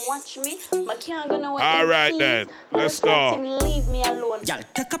 All right then, let's go. Leave me alone. Y'all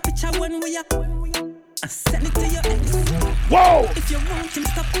take a picture when we are and send it to your ex. Whoa! If you want him,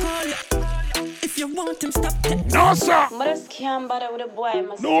 stop call you. If you want him, stop text. No, sir. But I just can't bother with the boy.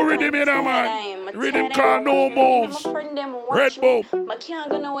 No rhythm in there, man. Rhythm call no moves. Red Bull.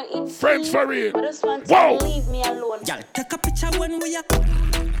 Friends for real. Whoa! Leave me alone. Y'all take a picture when we are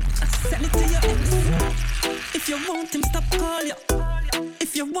and send it to your ex. If you want him, stop call you.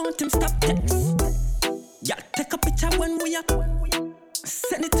 If you want him, stop text. Y'all take a picture when we are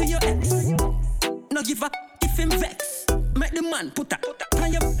send it to your ex. No give up if him vex. Make the man put a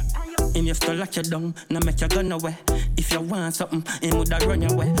on your. Him used to lock you down, now make you gun away. If you want something, him woulda run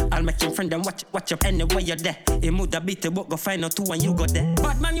your way. I'll make your friend and watch you anywhere you're there. Him woulda beat the book, go find out two when you go there.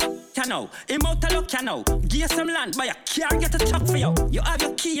 Bad man, you can know. Him out of luck, you know. Give you some land, but you can't get a truck for you. You have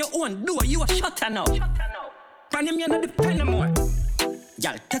your key, your own door, you a shutter now. From him, you no depend no more.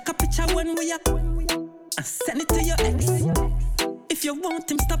 Y'all take a picture when we are and send it to your ex. If you want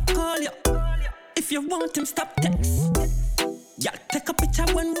him, stop call you. If you want him, stop text. Y'all take a picture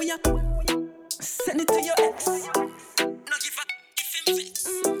when we are send it to your ex. No give up if him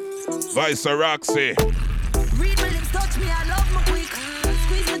fits. Vice Roxy. Read my lips, touch me, I love my quick.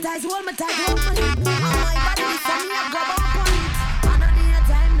 Squeeze my thighs, hold my tight, hold my hip. On my body, listen me, I grab up on it. I don't need a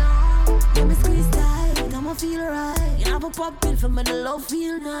time now. Let me squeeze tight, I'ma feel right. You have a pop pill for me, the love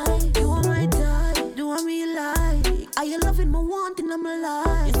feel nice. You are my type, do I me like? Are you loving my wanting, I'm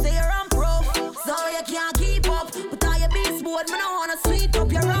alive? You say you're on prof, so you can't keep up. But are you beast board, me no wanna sweet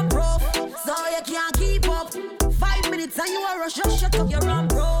up. You're on prof, so you can't keep up. 5 minutes and you are rush, just shut up. You're on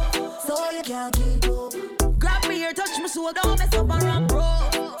prof, so you can't keep up. Grab me here, touch me so don't mess up. I'm on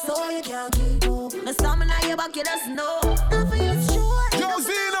prof, so you can't keep up. The stamina your back, you just know. Nothing is sure. Yo,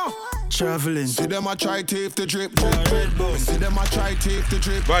 Zeno. Traveling. See them a try tape the drip, Red Bull. See them a try tape the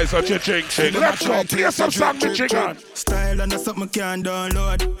drip. Vice a ching. Let's go. Play some song to ching on. Style and that's something can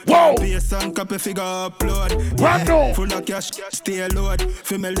download. Whoa! Pay a song, copy figure upload. Brand new. Full of cash, stay load.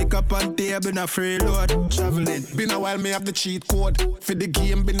 Feel me lick up on table, a free load. Traveling. Been a while, me have the cheat code. For the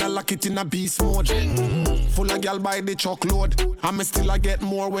game, been a lock it in a beast mode. Full of gal by the truckload. And me still I get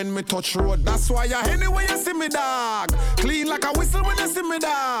more when me touch road. That's why anyway you see me, dog. Clean like a whistle when you see me,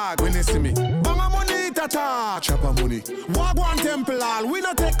 dog. When you see me, banga money tata, chopper money. Walk one temple all, we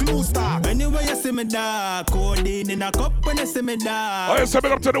not take loose talk. Anyway you see me, dog. Codeine in a cup when you see me, dog. Oh, you say me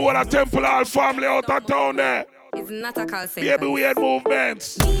up to the whole of Temple Hall family out of town there. It's not a call center. Baby, we had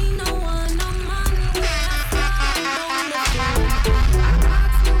movements.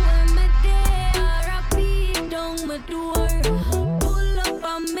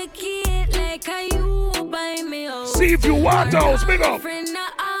 See if you Waterhouse, big up.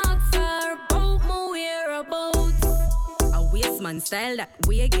 Man style that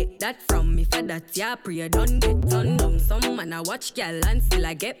we get that from me for that yeah pray don't get done down. Some man I watch gal and still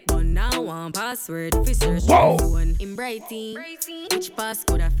I get one now one password fi search phone. In Brighty, which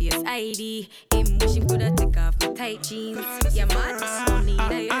passcode I face ID? Him wish him coulda take off my tight jeans. Yeah man, don't need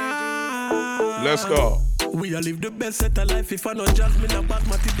a urgent. Let's go. We a live the best set of life. If I not Jasmine a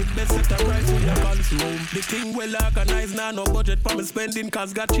Basmati, the best set of rice. We a consume the thing well organized. Now no budget for me spending,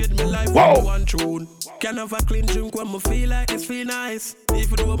 cause God changed my life. Whoa. One tune. Can have a clean drink when me feel like it's feel nice.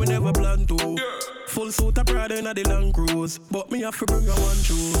 If you do we never plan to. Full suit of Prada in the long cruise, but me have to bring a one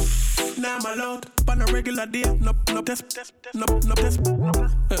tune. Now I'm allowed on a regular day. No test.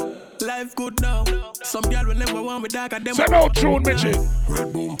 Life good now. Some girl will never want me dark at them. Say no tune, Mitchie.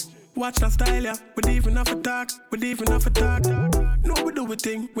 Red boom. Watch the style, yeah. We even have a talk. No, we do we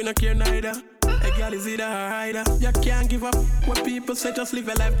thing. We not care neither. A girl is either or either. You can't give up. What people say, just live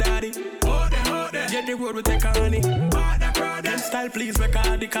a life, daddy. Hold them. Get the road, we take a honey. Them style, please, make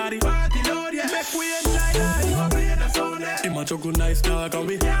a the cardi. Party load, yeah. Make we enjoy that. You play the sound, yeah. Imagine good nice dog, and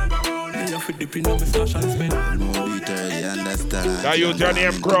we me off with the pin on my stash and spend. No literally understand. That you Johnny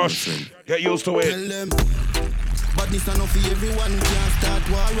M. Crush. Get used to it. But this not for everyone. Can't start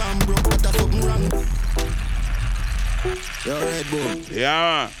war and broke, but that's something wrong. You're Red Bull.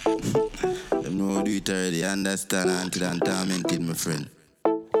 Yeah. Them know do it already. Understand until I'm tormented, my friend.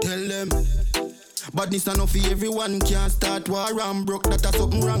 Tell them. But this not for everyone. Can't start war and broke, that that's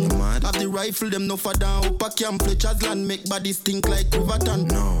something wrong. Have the rifle, them no for down. Up a camp, Fletcher's land, make bodies stink like Riverton.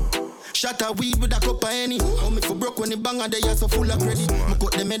 No. Shot a weed with a cup of any. Oh, me for broke when the banger they are so full of credit. Me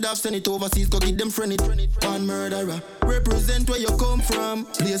cut them head off, send it overseas, go give them friend it. One murderer, represent where you come from.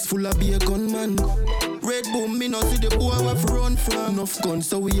 Place full of be a gunman. Red boom, me no see the boy where run from. Enough guns,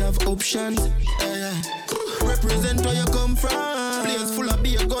 so we have options. Represent where you come from. Place full of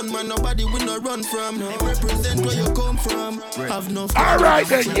be a gunman, nobody we no run from. Represent where you come from. Have no. Alright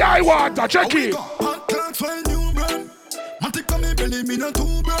then, yeah, water, check it. Matic on me belly, me not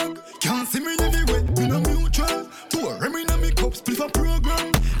too broke. Can't see me everywhere, me no mutual. Pour me na me cups, play for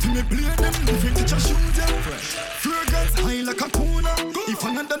program. Till me play them, living teacher shoes ya. Fragrance high like a tuna. If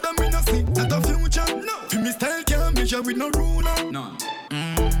another than me no see, that a future. No, fi me style can't measure with no ruler. No.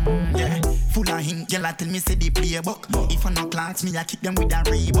 Yeah, full of him, girl I tell me say the playbook. No. If I no class, me I kick them with a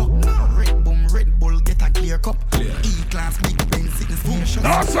Reebok. No. Red boom, Red Bull, get a clear cup. Clear. E-class, big Ben, sitting station.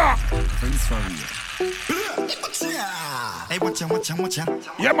 No sir. Friends for real. Hey, watch ya.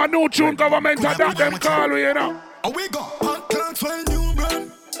 Yeah, my new tune government and that them call we, you know. We go hot class for a new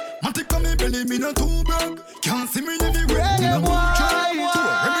brand. Matic on me belly, me not too broke. Can't see me everywhere, me no mutual.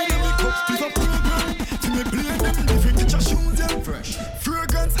 Remy me cups, play for program. Till me play them, different teacher shoes, yeah. Fresh.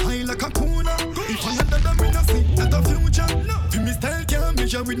 Fragrance high like a kuna. If another than me no see, that a future. No. Fi me style can't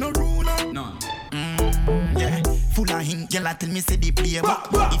measure with no ruler. No. Yeah, full of him, girl I tell me say the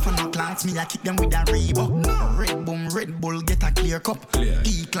playbook. If I no class, me I kick them with a Reebok. No. Red boom, Red Bull, get a clear cup. Clear.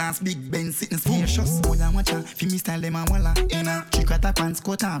 E-class, big Ben, sitting spacious. Boy I watch ya, fi me style them a walla. Inna, chikwata pants,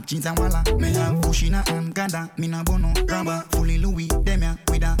 cut up, jeans and walla. Me have push in a hand, gada, me na bono, rubber. Fully Louis, them ya,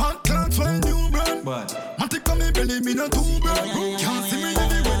 with a hot class for a new brand. Matic on me belly, me not too broke. Can't see me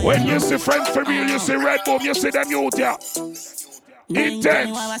everywhere. When you see friends for real, you see Red Bull, you see them youth, yeah.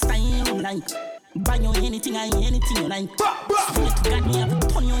 Intense. Buy you anything you like. Sweet to God, me have to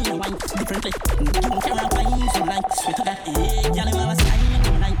turn you in your wine differently. You don't care about things you like. Sweet to God, hey, girl, you have a style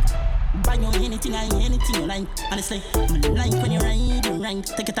you like. Buy you anything you like. Honestly, I like when you ride,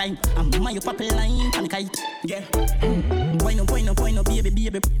 take your time. I'm my puppy line, pan kite. Yeah. Boy no,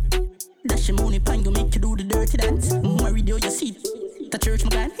 baby. Dash your money, pan, go make you do the dirty dance. My radio, you see. The church, my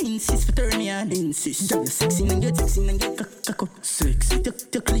God, insist for turn me on. Insist. You're sexy and get cock. Sexy,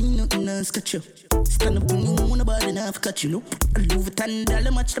 to clean up and scratch you. Stand up to me, nobody enough cut you. Nope. Louis Vuitton,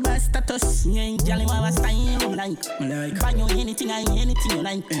 dollar much the best status. You ain't jolly, my style, like. Buy you anything you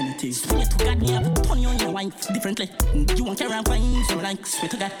like. Anything. Swear to God, me have to turn you in your wife differently. You won't care around fine, so like. Swear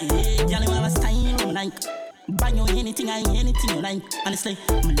to God, hey, jolly, my style, like. Buy you anything you like. Honestly,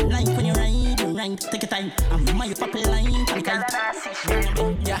 I like when you ride, take your time. I'm my puppy line, pan kite.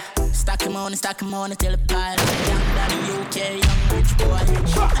 Yeah, stack him on, till the pile. Young daddy, UK, young rich boy.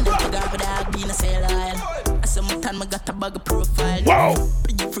 And then I got with that being a sale aisle. I said my time I got a bag of profile. Whoa!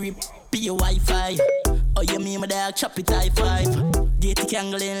 Be your free, be your Wi-Fi. Oh, you mean my dog, chop it high five. Get the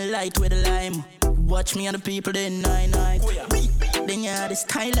candle in light with a lime. Watch me and the people, they nine. Then yeah, this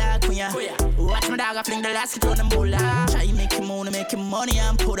style like me, yeah. Watch my dog, I fling the last hit on the moolah. Try make him money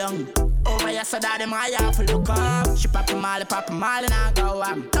and put on. Over here, so that them high off look up. She pop a molly, and I go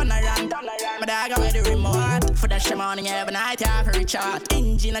up. Turn around, my dog with the remote. For that shit morning, every night, I have a reach out.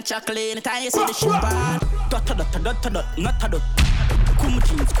 Engine a chocolate, the time you see the shit bad. Dot, not a dot. Cool my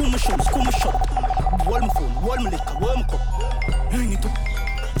jeans, cool my shoes, cool my shot. Wall my phone, wall my liquor, wall my cup. Hang it up.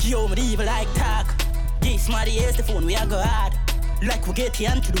 Yo, me evil like tag. Yes, Smarty, here's the phone, we are go hard. Like we get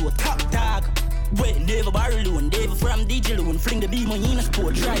here to do a top dog. Wait, never barrel loan, never from DJ loan. Fling the beam on in a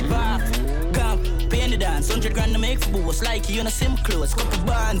sport, drive off. Come, pay the dance, 100 grand to make for boss. Like you in a sim clothes, couple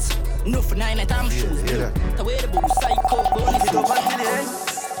bands. No for 9 at I'm shoes. The way the boo, psycho, bonus. It up until the end.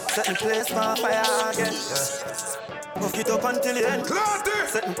 Set the place on fire again. Hook it up until the end.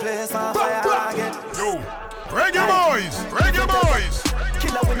 Set the place on fire again. Yo, reggae boys.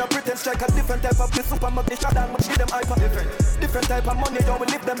 Killer with no pretend strike a different type of super magnet shot and much them hyper different type of money, don't we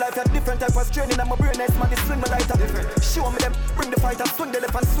live them life a different type of straining and my brain nice man, swing my lighter different. Show me them, bring the fighter, swing the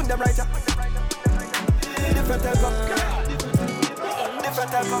left and swing them right. Different type of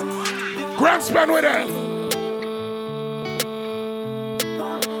Grand span with them.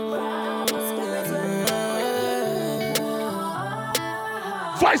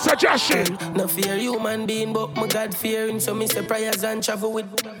 Vice suggestion. No fear human being, but my God fearing. So me say prayers and travel with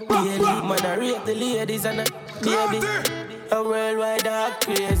daily. Man, I rate the ladies and baby. A worldwide act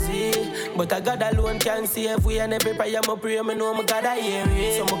crazy, but I God alone can save we. And every prayer I pray, me know my God I hear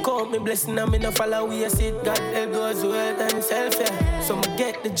it. So me count me blessing and me no follow we sit. God help goes well and self, yeah. So me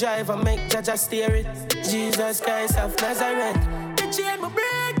get the drive and make Jaja steer it. Jesus Christ of Nazareth. The chain me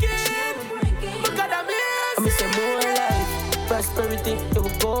breaking, my God I'm here. I me say more life. Prosperity, it will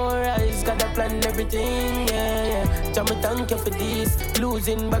go rise. Got a plan, everything, yeah. Jah me thank you for this.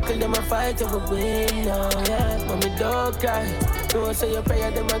 Losing, buckle them a fight, we win, no, yeah. Mommy don't cry. Don't say your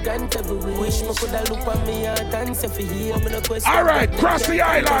prayer, them a grant every wish. Wish me coulda look on me heart and say for hear me no question. Alright, cross the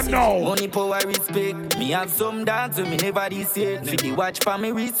island now. Money, power, respect. Me have some dogs when me never decide. For the watch for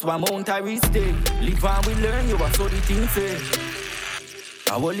me wrist, one mount I respect. Live and we learn, you are so the thing say.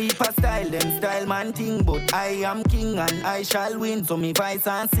 I will leave a style, them style man thing. But I am king and I shall win. So me voice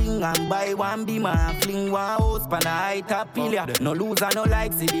and sing and buy one beamer and fling one house pan a high top pillar. No loser, no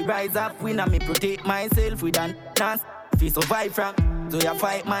like, see the rise up winner. Me protect myself with an dance. Fi survive from, so you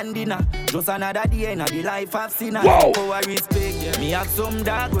fight man dinner. Just another day in the life of sinner. Power respect, me have some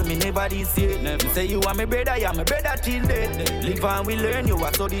dog when me never deceive. Me say you are my brother, you are my brother till death. Live and we learn, you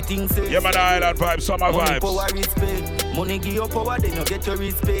are so the things say. Yeah man, island vibes, summer money, vibes. Power respect, money give you power, then you get your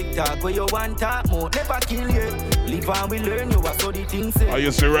respect. Talk where you want, talk more, never kill you. Live and we learn, you are so the things say. Are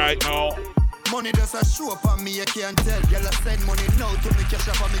you see right now? Money does a show up on me, you can't tell. Girl, I send money now to me cash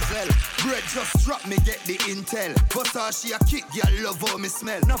up on me cell. Bread just drop me, get the intel. But she a kick, girl, love how me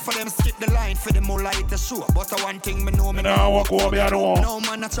smell. Not for them skip the line for the more light to show. But one thing me know me now walk over me, I know. No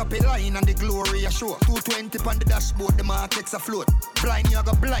man a chop a line and the glory a show. 220 on the dashboard, the markets afloat. Blind you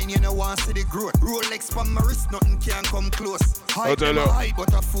go blind, you know want see the growth. Rolex from my wrist, nothing can come close. Hype them a hype,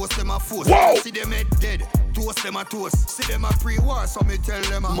 but I force them a force. Whoa. See them head dead, toast them a toast. See them a pre-war, so me tell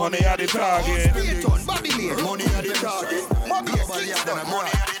them a money at the target. Money at the target.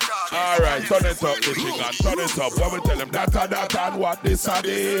 Alright, turn it up, the chicken, turn it up. What we tell them that and what this and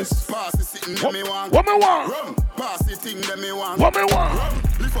this. Pass the sitting them me want. What me want? Rum. Pass the thing them me want. What me want? Rum.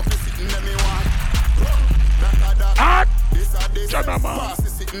 Lift up the sitting them me want. Rum. That. This and this. Gentlemen. Pass the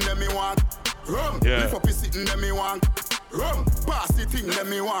sitting them me want. Rum. Yeah. Lift up the sitting them me want. Rum. Pass the thing them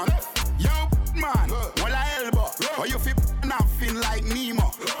me want. Yo, man. Well I elbow. Or you feel nothing like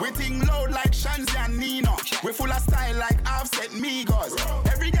Nemo. We think loud like Shanzi and Nino. We full of style like Offset Migos.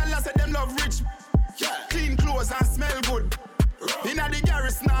 Every girl I said them love rich. Clean clothes and smell good. Inna the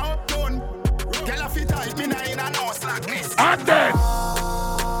garage now uptown. Girl a fit tight, me nah in a no slackness. And then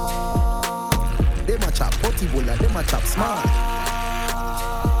them a chop potty-bola, them a chop smart.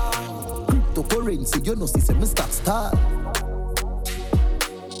 Cryptocurrency, you know see me stop start.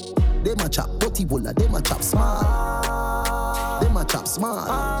 Them a chop potty-bola, them a chop smart. Them a chop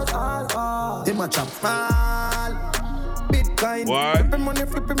smart. Them a chop smart. Bitcoin. What?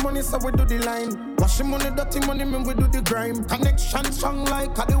 Flipping money, so we do the line. Washing money, dirty money, man, we do the grime. Connection strong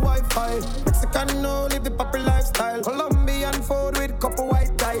like the Wi-Fi. Mexican, no, live the proper lifestyle. Colombian food with couple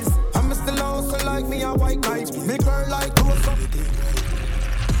white ties. I'm still also like me a white knight. Me girl like close up.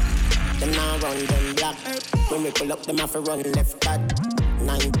 Them now run them black. When we pull up, them have to run left back.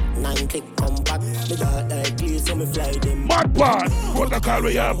 9 click come back. The dark like clear, so me fly them. Mad bad. What the call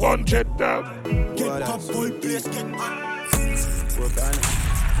we have bunted down. Get up, full place, get on.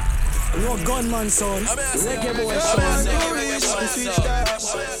 No gunman son. Reggae boy son. Switch that.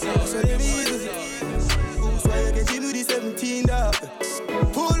 So they easy. So you can give me the 17 up.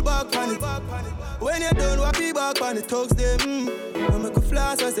 Pull back on it. When you done, walk me back on the thugs them. I make a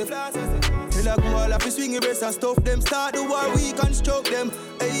flash, I say. Tell a go all up, swing your breast and stuff them. Start the war, we can stroke them.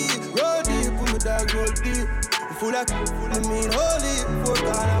 Hey, roll deep, put me dog roll deep. Full of, I mean holy. 4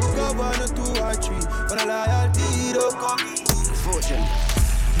 can I'm governor 2 or 3. But a loyalty don't come. Fortune.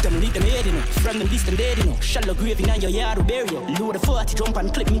 Them lead them head, you know. From them distant dead, you know. Shallow grave in your yard to bury you. Load the 40, jump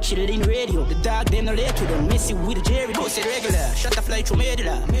and clip me, chill in radio. The dog, them no late with them. Messy with the Jerry. Go say regular. Shut the fly through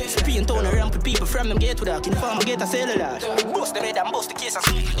medulla. Spray and tone around with people from them get to that. Inform get a cellular. Bust the head and bust the case and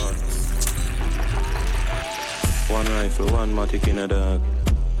sleep. One rifle, one matic in a dog.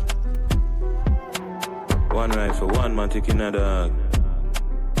 One rifle, one matic in a dog.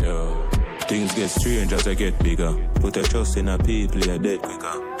 Yo. Things get strange as I get bigger. Put a trust in a people, you're dead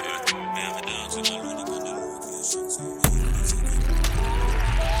quicker.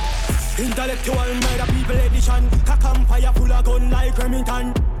 Intellectual murder people edition. Cock empire full of gun like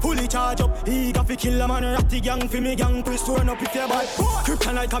Remington. Fully charge up, eager fi kill a man. Ratty gang fi me gang, please turn up if you're bad.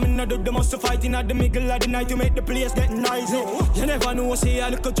 Kryptonite coming out of the must fighting at the middle of the night to make the place get noisy. You never know, say a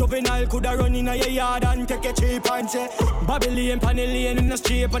little juvenile coulda run in a yard and take a cheap and say Babylon, Panellian in the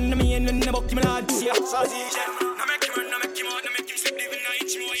street and the main in the buck, me lad. See a association. No make him run, no make him out, no make him sleep, living night.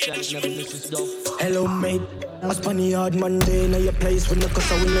 Hello mate, a Spanish hard Monday in your place. When the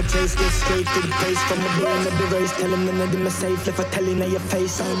cuss I will chase, get straight to the place. From the brain of the race, tell him none of them are safe. If I tell in your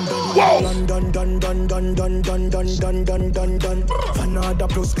face, I'm done. Done. Fanada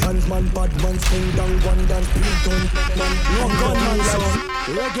plus clansman, bad man, sing down, one dance, beat done, man. No gunman son,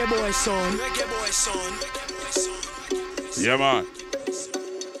 reggae boy son. Yeah man,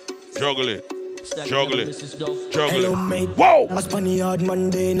 juggle it. Hello mate, whoa! A Spanish hard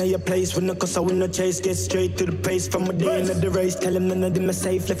Monday in your place. When the cuss I will not chase, get straight to the pace. From a day in the race, tell him none of them are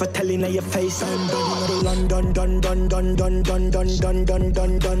safe. If I tell in your face, I'm done.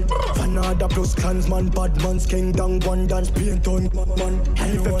 Fanada plus clansman, bad man's king down, one dance, paint on man.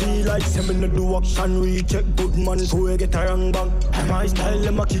 And if I feel like seven to do action, recheck good man, so I get a wrong bang. My style,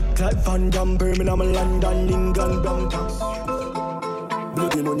 them a kick like Van Damme, Birmingham, London, England, downtown.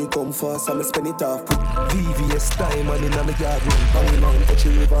 Bloody money come fast, I'ma spend it off. VVS time and in my yard room. Banging on, touch a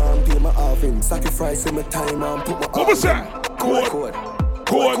river and pay my offering. Sacrifice my time and put my what was that? Code.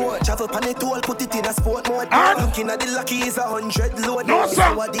 Travel pan it all, put it in a sport mode. Looking at the lucky is 100 load. No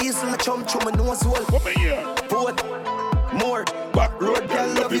sir. What these my chum my nose hole. Come here. Boat, more. Back road, girl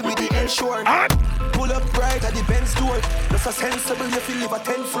love you with the ensure. Pull up right at the Benz door. That's a sensible if you live a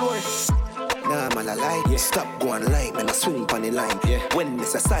 10th floor. Nah, man, I lie. Yeah. Stop going light, man, I swing on the line. Yeah. When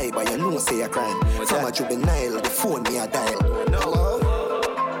it's a cyber, you know say a crime. From a juvenile, the phone me a dial. No.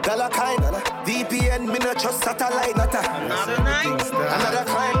 Dollar kind, VPN, me not trust satellite. Another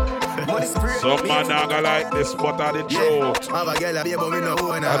crime. Money spirit. Some man not gonna like this, but are the truth. Have a girl, be but me no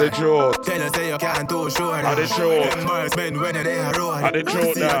own her. Are the truth. Tell her say you can't too sure. Are the truth. Them boys men when they are road. Are the truth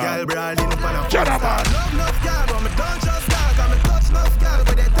now. See a girl brawling up on a shut up, man. Love enough girl, but me don't trust girl. Cause me touch enough girl,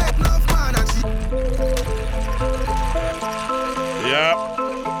 but they take enough man and she. Yeah.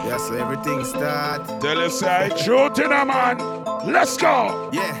 Yes, so everything start. Tell us say truth in a man. Let's go.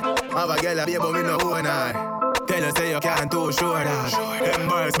 Yeah, have a girl be but me no own her. Tell her say you can't too sure that. Them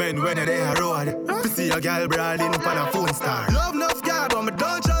boys men when they are road. To see a girl brawling up on a phone star. Love enough girl, but me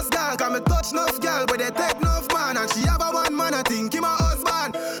don't trust girl. Cause me touch enough girl, but they take enough man. And she have a one man, I think him a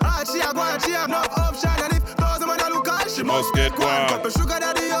husband. And she a go and she have no option. And if 1,000 man a look at, she must get one. Couple sugar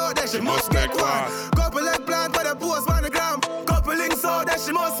daddy out there, she must get one. Couple leg plant for the post on the gram. Couple links out there,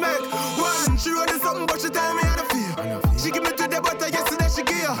 she must make one. She wrote something, but she tell me how to feel. She give me to the butter yesterday, she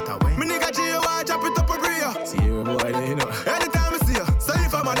give her. Me nigga G, I chop it up a real. See you boy, you know. Anytime I see her, so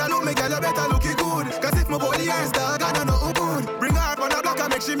if I'm a look, me girl, you better look it good. Cause if my body is dog, I don't know who good. Bring her up on the block and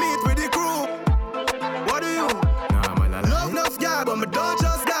make she meet with the crew. What do you? Nah, man, I love enough girl, but me don't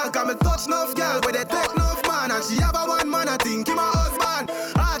trust girl. Cause me touch enough girl, but they take enough man. And she have a one man, I think him a husband.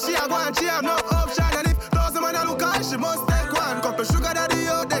 And she have one, she have no option. And if 1,000 man a look at, she must take one. Couple sugar daddy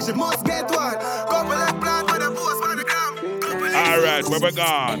out there, she must get one. Couple like plant for the post on the gram. Alright, where we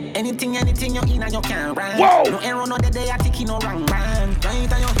gone? Anything you in and you can run. Whoa! No error, no day I think you no wrong man.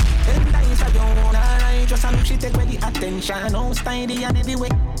 Right on you, 10 times for your own. Alright, just a look, she take away the attention. No style and everywhere,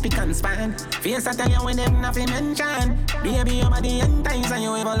 pick and span. Face at you when them nothing mention. Baby, your body and times and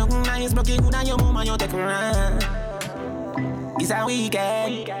you ever look nice. Blocky good and your mama, you take run. It's a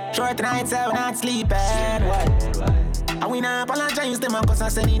weekend, short nights, so not sleeping. What? And we not apologize to them cause I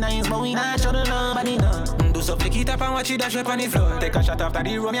said it nice, but we not show the nobody no. Do so flick it up and watch it dash up on the floor. Take a shot after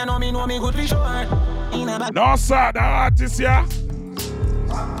the room, you know me good for sure. No sir, the artist here.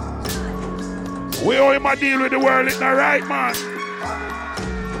 We owe him a deal with the world, it's not right man.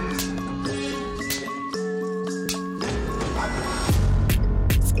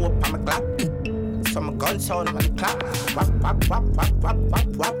 One sound of the clap. Wap, wap, wap, wap, wap, wap,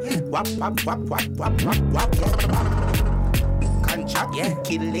 wap, wap, wap, wap, wap, wap, wap, wap. Contract, yeah,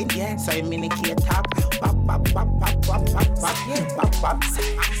 kill it, yeah. So I'm in the key top. Wap, wap, wap, wap, wap, wap, wap, wap, wap.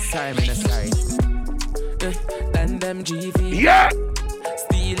 Sorry, man, sorry. Then them GV. Yeah.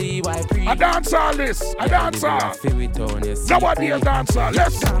 Steely white pre. I dance all this. I dance all. Nobody else dance all.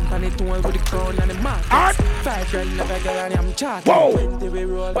 Let's. And it was with the crown and the mark. 5 grand never girl and I'm charging. Whoa. 20 we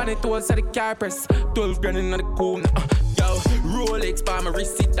roll. Pan it was at the car press. 12 grand in the cool. Yo, Rolex by my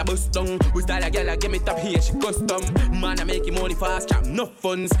receipt, I bust down. We style a girl, I give me top here, she custom. Man, I make money fast, trap no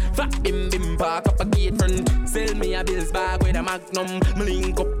funds. Fat bim bim, park up a gate front. Sell me a bills bag with a magnum. Me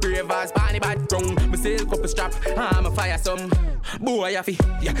link up ravers, bunny bad drunk. Me sell couple strap, I'm a fire some. Boy, I feel,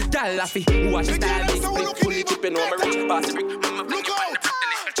 yeah, gal I feel. Watch the style, big split, fully tripping on my rich. Pass the brick, mama, look out.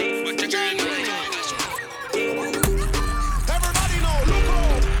 Everybody know,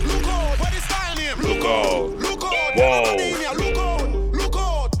 look out, what is style name? Look out. Whoa. Look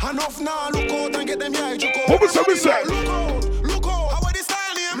out. Enough now, look out and get them here. What was that we say? Look out. How are the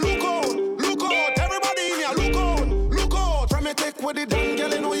style name? Look out. Everybody in here, look out. From me take with the damn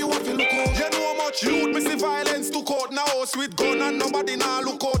girl, you know you want to look out. You know how much youth, me see violence took out. Now sweet gun and nobody now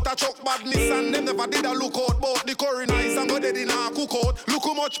look out. A chuck badness and them never did a look out. But the curry nice and go dead in a cook out. Look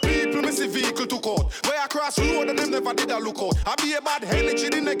how much people me see vehicle took out. Way across road and them never did a look out. I be a bad energy,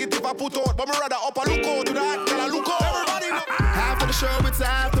 the negative I put out. But me rather up a look out to that girl, look out. Everybody know. Half of the show, it's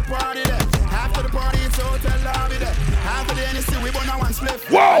half the party there. Half of the party, it's hotel lobby there. Half of the NSC, we burn a one split.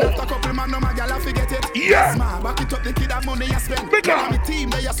 Whoa! After a couple man, no my gal, I forget it. Yeah! Smart, back it up, the kid have money you spend. Bigger! On the team,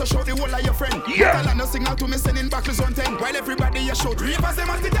 they just show the whole of your friend. Yeah! Tell her no signal to me, sending back to zone 10. While everybody you show, reapers them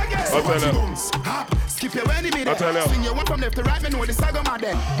at it again. I'll tell you. Hop, skip your enemy there. I'll tell you. Swing your one from left to right, me know the saga my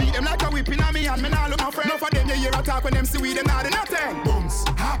then. Beat them like a whipping on me and me now look my friend. Enough of them, you hear a talk when them see we, them not do nothing. Booms,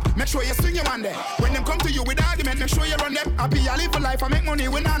 hop, make sure you swing your one there. When them come to you with argument, make sure you run them. I be a live a life, I make money,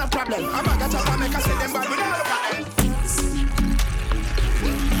 we not a problem. I bag a chop and make a set them bad with all of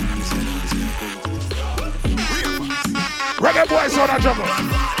Reggae boys on a jungle.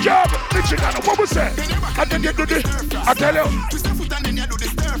 Job, Michigan, what was that? And then you do this. I tell you. Twist your foot and then you do the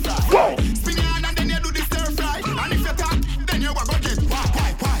stir fry. Whoa. Spin your hand and then you do the stir fry. And if you talk, then you go get why.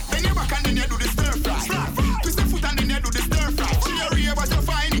 Then you back and then you do the stir fry. Twist your foot and then you do the stir fry. She a rave as you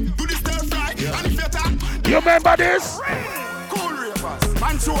find it, do the stir fry. And if you talk, you remember this? Cool ravers,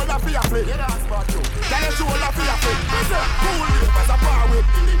 man shoulder for your play. Then you shoulder for your play. Cool ravers a bar with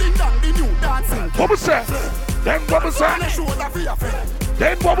ding dong, the new dancing. What was that? Then what was that?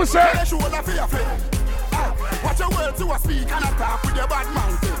 Then what was that? Watch your words to a speak and attack with your bad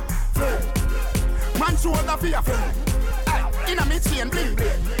mouth. Man shoulder for your friend. In a mid chain bling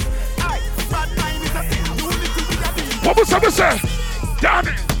bling. Bad mind is a thing. You need to be a beat. What was that? Damn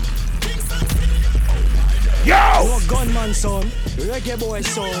it. Yo! Oh, gunman son. Reggae boy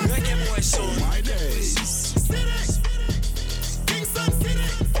son. My days.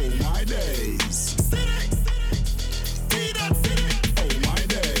 Oh my days.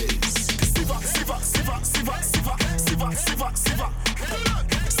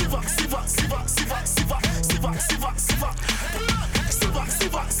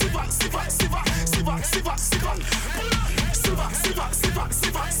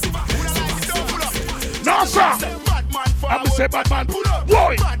 No, sir. I'm say bad man.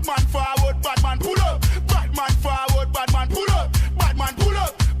 Boy. Bad man forward, bad man pull up. Bad man forward, bad man pull up. Bad man pull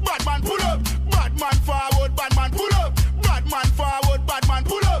up. Bad man pull up. Bad man forward, bad man pull up. Bad man forward, bad man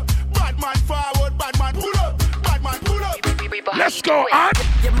pull up. Bad man forward, bad man pull up. Bad man pull up. Let's go on.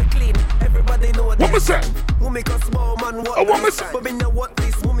 Yeah, me clean. Everybody know what me say? Woman cause small man what this. But me know what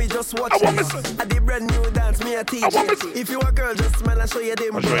this. Woman just watch this. I did brand new dance, me a teach it. If you a girl, just smile and show you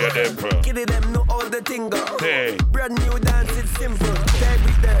them. I'll show you them, bro. Kiddie them know all the thing go. Hey. Brand new dance, it's simple. Tag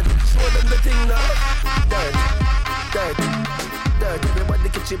with dirt. Show them the thing now. Dirt. Everybody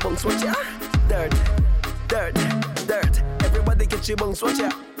get your bunks, watch ya. Dirt. Everybody get your bunks, watch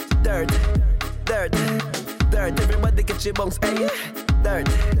ya. Dirt. Everybody get your bunks, hey. Dirt.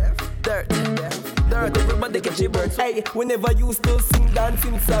 Everybody get your birds. Hey, we never used to sing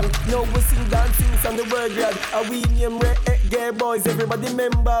dancing song. Now we sing dancing song, the word glad. We name reggae boys. Everybody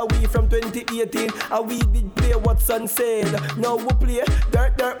remember we from 2018. We did play what Son said. Now we play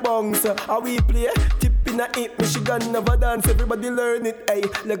dirt bongs. We play tippy in a hit, Michigan never dance, everybody learn it. Hey,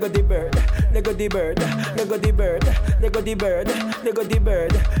 Lego the bird, Lego the bird, Lego the bird, Lego the bird, Lego the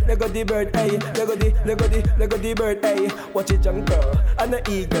bird, Lego the bird. Hey, Lego the bird. Hey, watch it junker, and a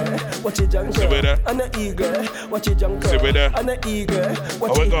eagle. Watch it junker, and a eagle. Watch it junker, and a eagle.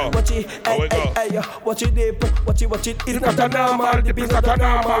 Watch it, hey, watch it dip, watch it. It's not a normal dip, it's not a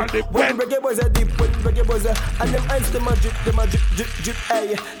normal dip. When reggae boys a dip, when reggae boys a, and them ice them a drip.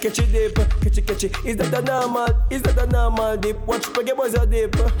 Hey, catch it dip, catch it. Is that a normal dip? Watch reggae boys a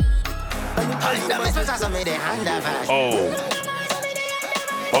dip. And them ice them a drip.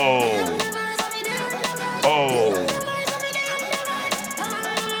 Oh.